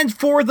 And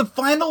for the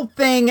final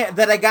thing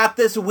that I got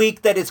this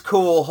week that is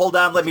cool, hold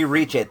on, let me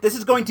reach it. This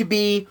is going to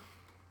be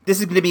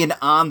an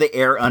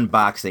on-the-air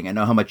unboxing. I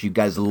know how much you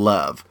guys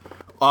love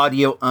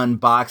audio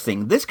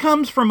unboxing. This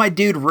comes from my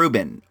dude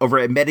Ruben over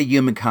at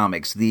MetaHuman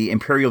Comics, the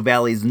Imperial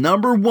Valley's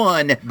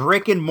 #1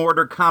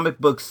 brick-and-mortar comic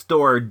book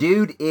store.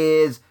 Dude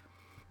is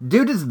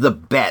the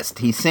best.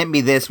 He sent me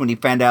this when he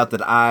found out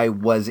that I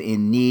was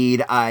in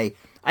need. I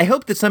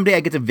hope that someday I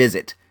get to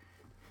visit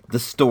the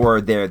store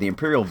there. The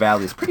Imperial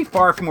Valley is pretty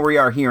far from where we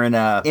are here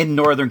in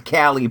Northern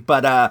Cali,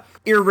 but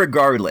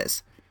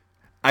irregardless,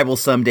 I will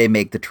someday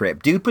make the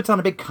trip. Dude puts on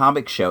a big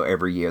comic show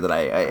every year that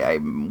I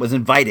was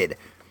invited.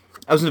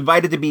 I was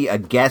invited to be a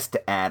guest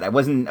at. I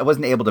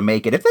wasn't able to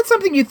make it. If that's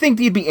something you think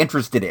you'd be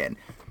interested in,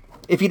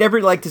 if you'd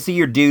ever like to see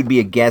your dude be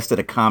a guest at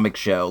a comic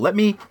show, let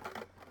me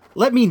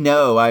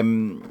know.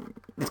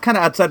 It's kind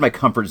of outside my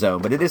comfort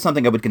zone, but it is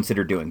something I would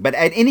consider doing. But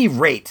at any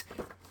rate,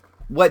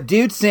 what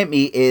dude sent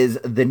me is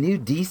the new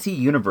DC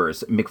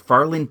Universe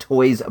McFarlane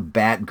Toys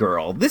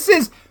Batgirl. This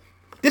is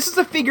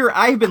a figure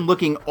I've been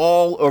looking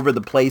all over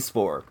the place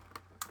for,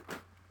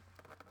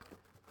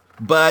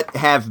 but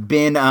have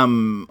been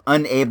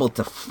unable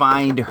to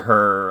find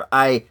her.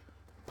 I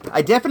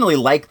definitely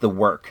like the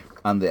work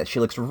on this. She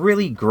looks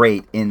really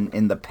great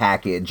in the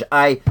package.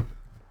 I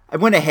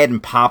went ahead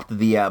and popped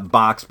the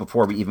box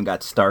before we even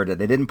got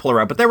started. I didn't pull her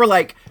out, but there were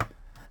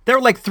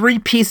 3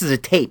 pieces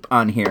of tape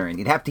on here, and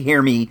you'd have to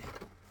hear me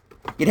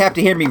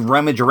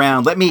rummage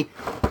around. Let me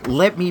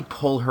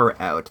pull her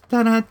out.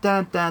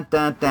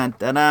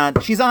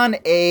 She's on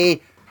a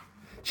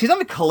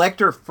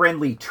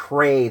collector-friendly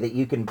tray that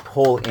you can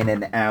pull in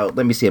and out.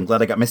 Let me see. I'm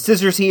glad I got my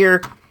scissors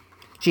here.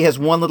 She has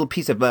one little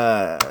piece of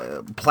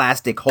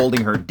plastic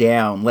holding her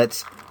down.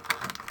 Let's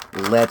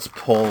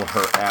pull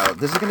her out.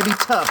 This is going to be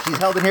tough. She's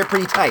held in here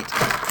pretty tight.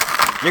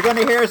 You're going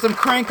to hear some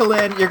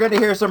crinkling. You're going to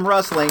hear some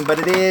rustling, but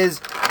it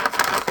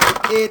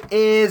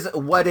is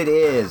what it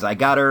is. I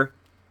got her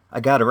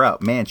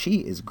out. Man, she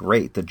is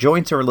great. The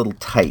joints are a little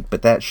tight,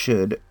 but that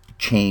should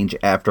change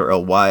after a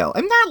while.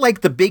 I'm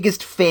not the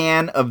biggest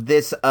fan of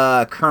this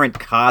current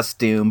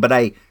costume, but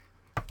I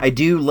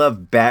do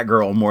love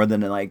Batgirl more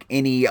than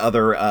any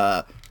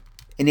other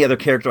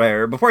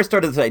character. Before I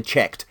started this, I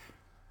checked.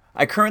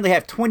 I currently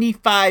have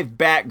 25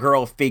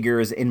 Batgirl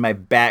figures in my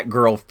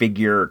Batgirl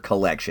figure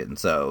collection,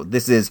 so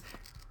this is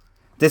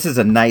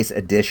a nice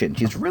addition.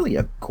 She's really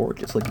a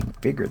gorgeous looking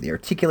figure. The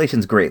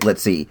articulation's great.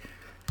 Let's see.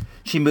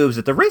 She moves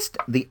at the wrist,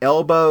 the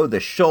elbow, the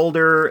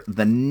shoulder,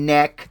 the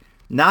neck,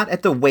 not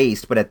at the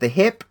waist, but at the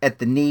hip, at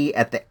the knee,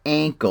 at the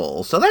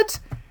ankle. So that's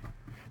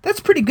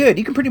pretty good.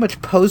 You can pretty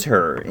much pose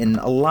her in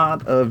a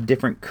lot of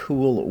different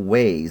cool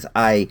ways.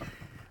 I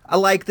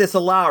like this a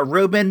lot.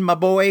 Ruben, my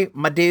boy,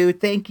 my dude,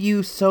 thank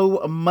you so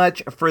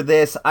much for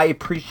this. I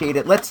appreciate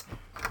it. Let's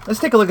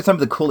take a look at some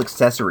of the cool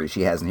accessories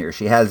she has in here.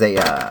 She has a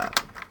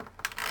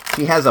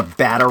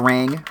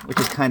Batarang, which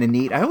is kind of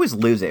neat. I always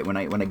lose it when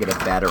I get a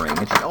Batarang.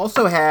 And she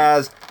also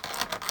has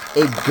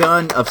a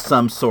gun of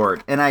some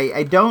sort, and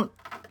I don't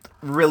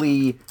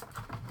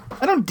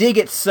dig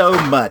it so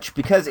much,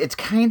 because it's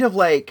kind of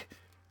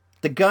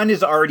the gun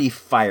is already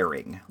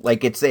firing.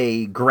 It's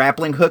a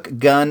grappling hook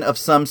gun of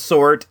some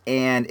sort,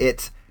 and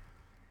it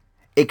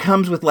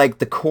comes with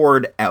the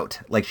cord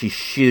out, she's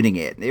shooting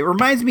it. It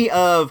reminds me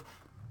of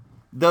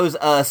those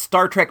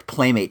Star Trek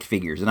Playmate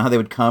figures, and how they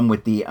would come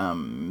with the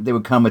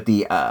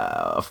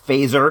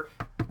phaser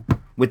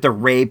with the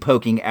ray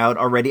poking out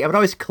already. I would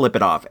always clip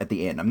it off at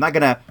the end. I'm not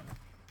gonna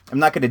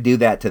do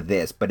that to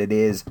this, but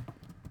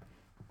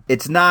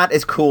it's not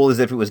as cool as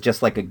if it was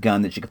just a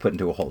gun that you could put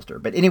into a holster.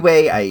 But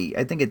anyway,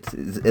 I think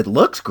it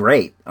looks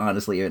great,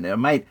 honestly, and I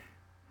might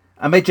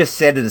just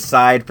set it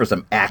aside for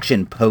some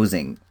action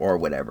posing or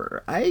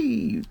whatever.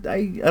 I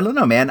don't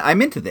know, man.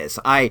 I'm into this.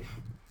 I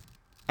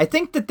I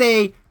think that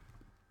they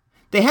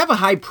have a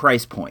high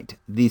price point,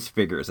 these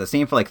figures. I see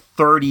them for like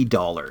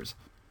 $30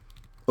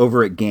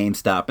 over at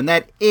GameStop, and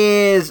that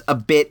is a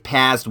bit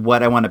past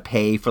what I want to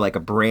pay for like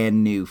a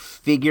brand new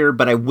figure,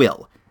 but I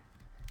will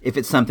if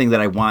it's something that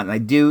I want. And I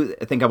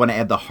think I want to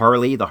add the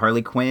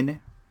Harley Quinn.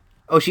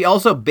 Oh, she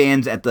also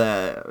bends at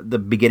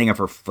the beginning of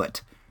her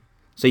foot,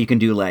 so you can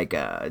do like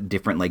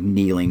different like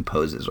kneeling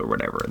poses or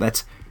whatever.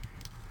 That's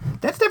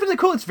definitely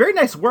cool. It's very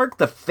nice work.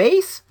 The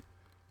face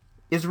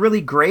is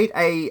really great.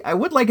 I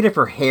would like it if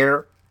her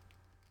hair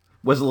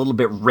was a little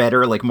bit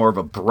redder, like more of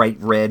a bright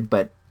red,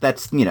 but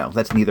that's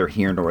neither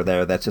here nor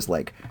there. That's just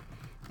like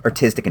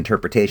artistic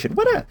interpretation.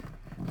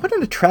 What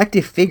an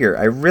attractive figure.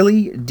 I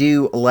really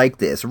do like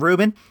this.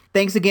 Ruben,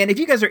 thanks again. If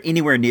you guys are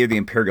anywhere near the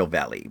Imperial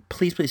Valley,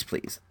 please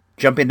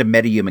jump into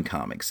MetaHuman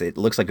Comics. It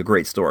looks like a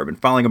great store. I've been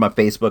following him on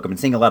Facebook. I've been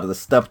seeing a lot of the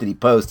stuff that he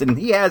posts, and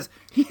he has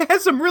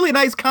some really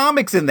nice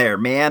comics in there,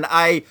 man.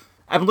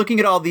 I'm looking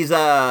at all these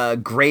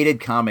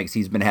graded comics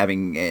he's been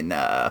having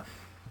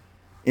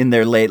in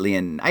there lately,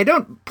 and I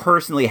don't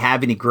personally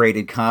have any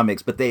graded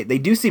comics, but they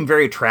do seem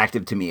very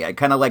attractive to me. I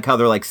kind of like how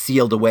they're like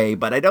sealed away,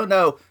 but I don't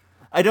know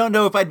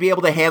if I'd be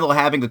able to handle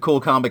having a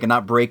cool comic and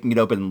not breaking it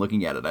open and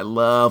looking at it. I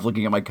love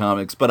looking at my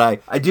comics, but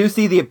I do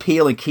see the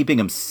appeal in keeping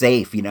them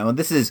safe, and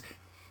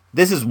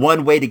this is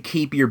one way to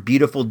keep your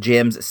beautiful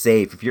gems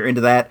safe. If you're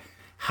into that,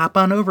 hop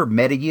on over.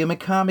 MetaHuman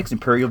Comics,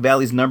 Imperial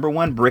Valley's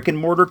 #1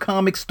 brick-and-mortar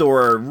comic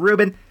store.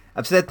 Ruben,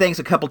 I've said thanks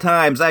a couple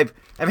times. I've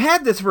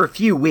had this for a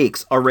few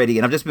weeks already,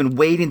 and I've just been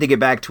waiting to get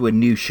back to a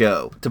new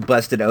show to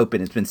bust it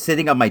open. It's been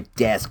sitting on my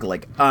desk,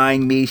 like,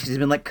 eyeing me. She's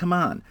been like, come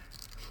on,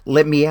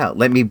 let me out,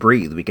 let me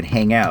breathe. We can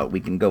hang out. We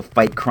can go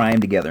fight crime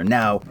together.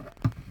 Now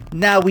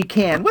we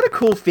can. What a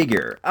cool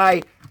figure.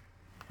 I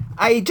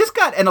just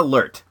got an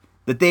alert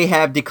that they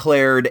have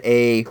declared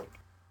a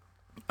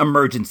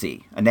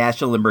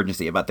national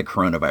emergency about the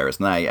coronavirus.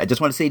 And I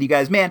just want to say to you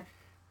guys, man,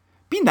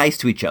 be nice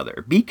to each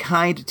other. Be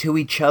kind to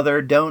each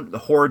other. Don't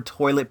hoard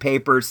toilet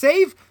paper.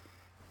 Save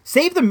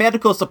the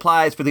medical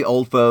supplies for the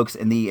old folks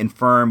and the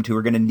infirmed who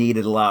are going to need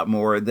it a lot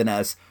more than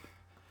us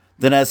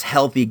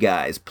healthy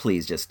guys.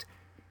 Please, just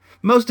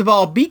most of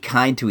all, be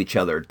kind to each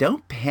other.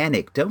 Don't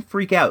panic. Don't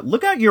freak out.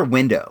 Look out your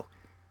window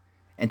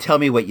and tell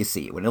me what you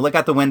see. When I look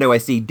out the window, I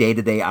see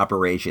day-to-day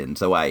operation.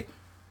 So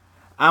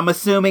I'm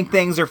assuming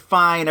things are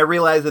fine. I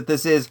realize that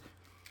this is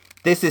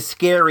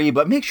scary,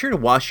 but make sure to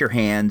wash your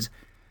hands.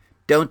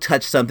 Don't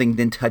touch something,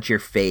 then touch your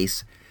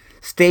face.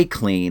 Stay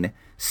clean.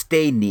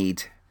 Stay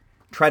neat.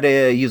 Try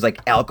to use like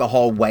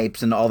alcohol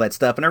wipes and all that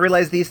stuff. And I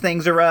realize these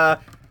things are hard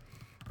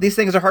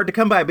to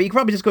come by, but you can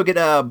probably just go get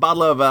a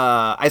bottle of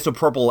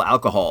isopropyl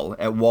alcohol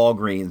at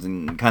Walgreens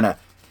and kind of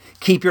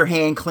keep your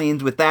hand clean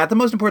with that. The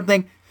most important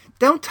thing,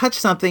 don't touch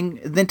something,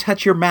 then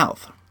touch your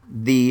mouth.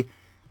 The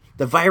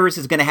virus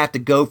is going to have to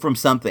go from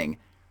something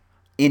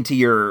into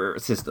your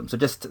system. So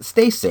just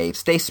stay safe,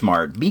 stay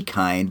smart, be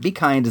kind. Be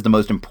kind is the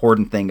most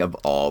important thing of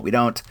all. We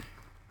don't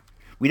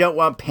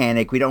want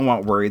panic. We don't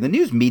want worry. The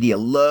news media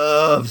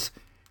loves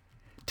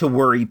to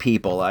worry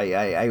people.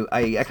 I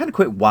kind of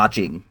quit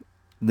watching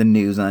the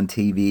news on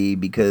TV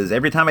because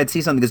every time I'd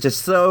see something that's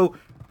just so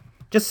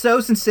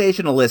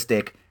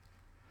sensationalistic,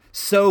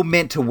 so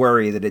meant to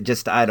worry that it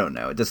just, I don't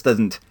know, it just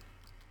doesn't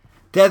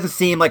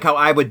seem like how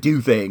I would do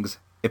things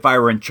if I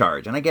were in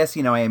charge. And I guess,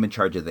 I am in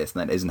charge of this,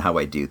 and that isn't how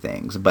I do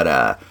things.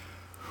 But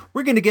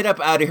we're going to get up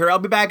out of here. I'll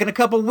be back in a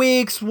couple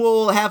weeks.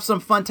 We'll have some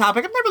fun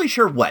topic. I'm not really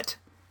sure what,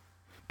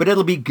 but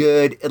it'll be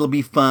good. It'll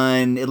be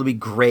fun. It'll be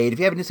great. If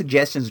you have any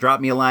suggestions, drop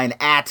me a line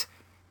at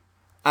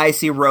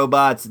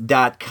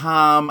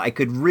icrobots.com. I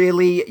could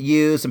really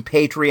use some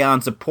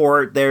Patreon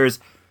support. There's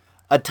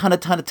a ton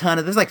of,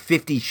 there's like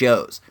 50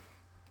 shows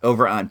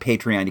over on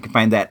Patreon. You can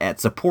find that at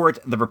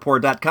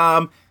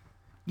supportthereport.com.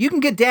 You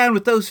can get down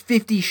with those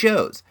 50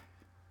 shows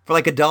for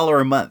like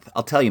 $1 a month.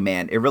 I'll tell you,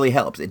 man, it really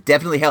helps. It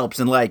definitely helps.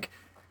 And like,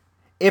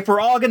 if we're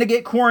all going to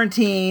get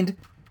quarantined,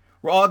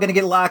 we're all going to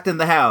get locked in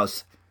the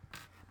house,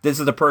 this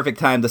is the perfect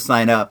time to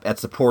sign up at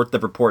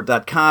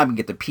supportthereport.com. You can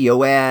get the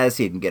POS.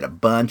 You can get a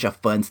bunch of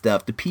fun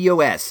stuff. The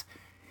POS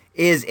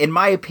is, in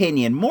my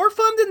opinion, more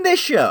fun than this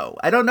show.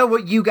 I don't know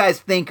what you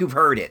guys think who've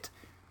heard it,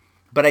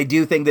 but I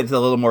do think that it's a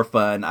little more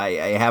fun. I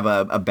have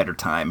a better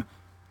time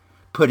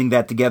putting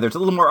that together. It's a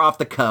little more off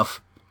the cuff.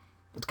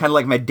 It's kind of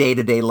like my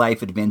day-to-day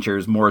life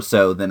adventures more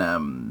so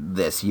than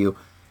this. You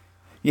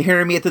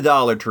hear me at the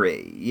Dollar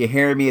Tree. You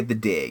hear me at the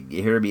Dig.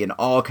 You hear me in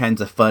all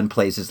kinds of fun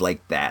places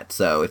like that.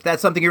 So if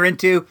that's something you're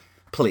into,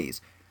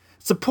 please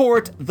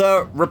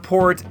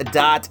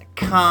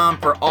supportthereport.com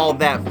for all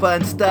that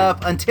fun stuff.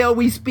 Until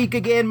we speak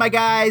again, my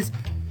guys,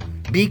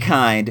 be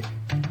kind.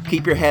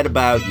 Keep your head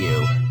about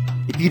you.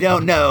 If you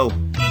don't know,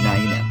 now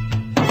you know.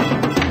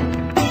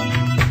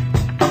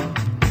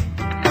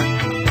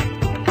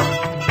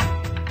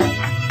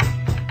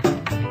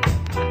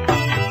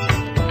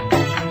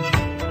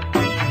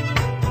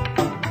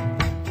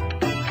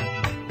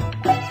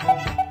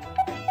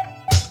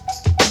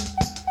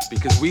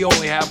 Because we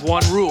only have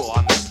one rule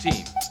on this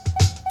team.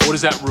 What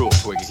is that rule,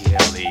 Twiggy?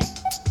 ELE.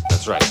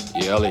 That's right,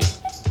 ELE.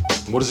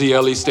 What does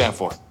ELE stand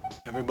for?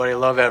 Everybody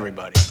love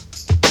everybody.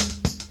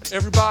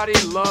 Everybody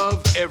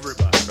love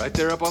everybody. Right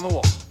there up on the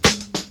wall.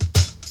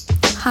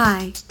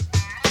 Hi.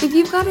 If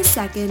you've got a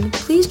second,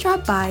 please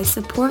drop by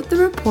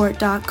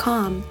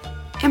supportthereport.com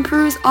and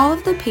peruse all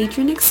of the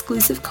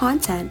patron-exclusive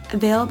content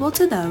available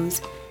to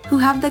those who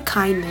have the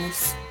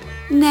kindness,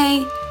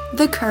 nay,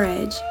 the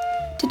courage,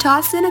 to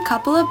toss in a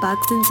couple of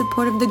bucks in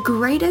support of the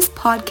greatest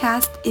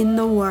podcast in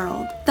the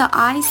world, the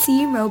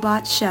IC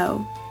Robot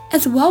Show.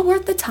 It's well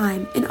worth the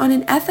time, and on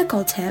an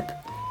ethical tip,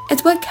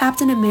 it's what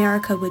Captain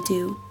America would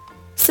do.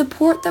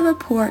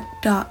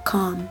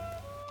 supportthereport.com.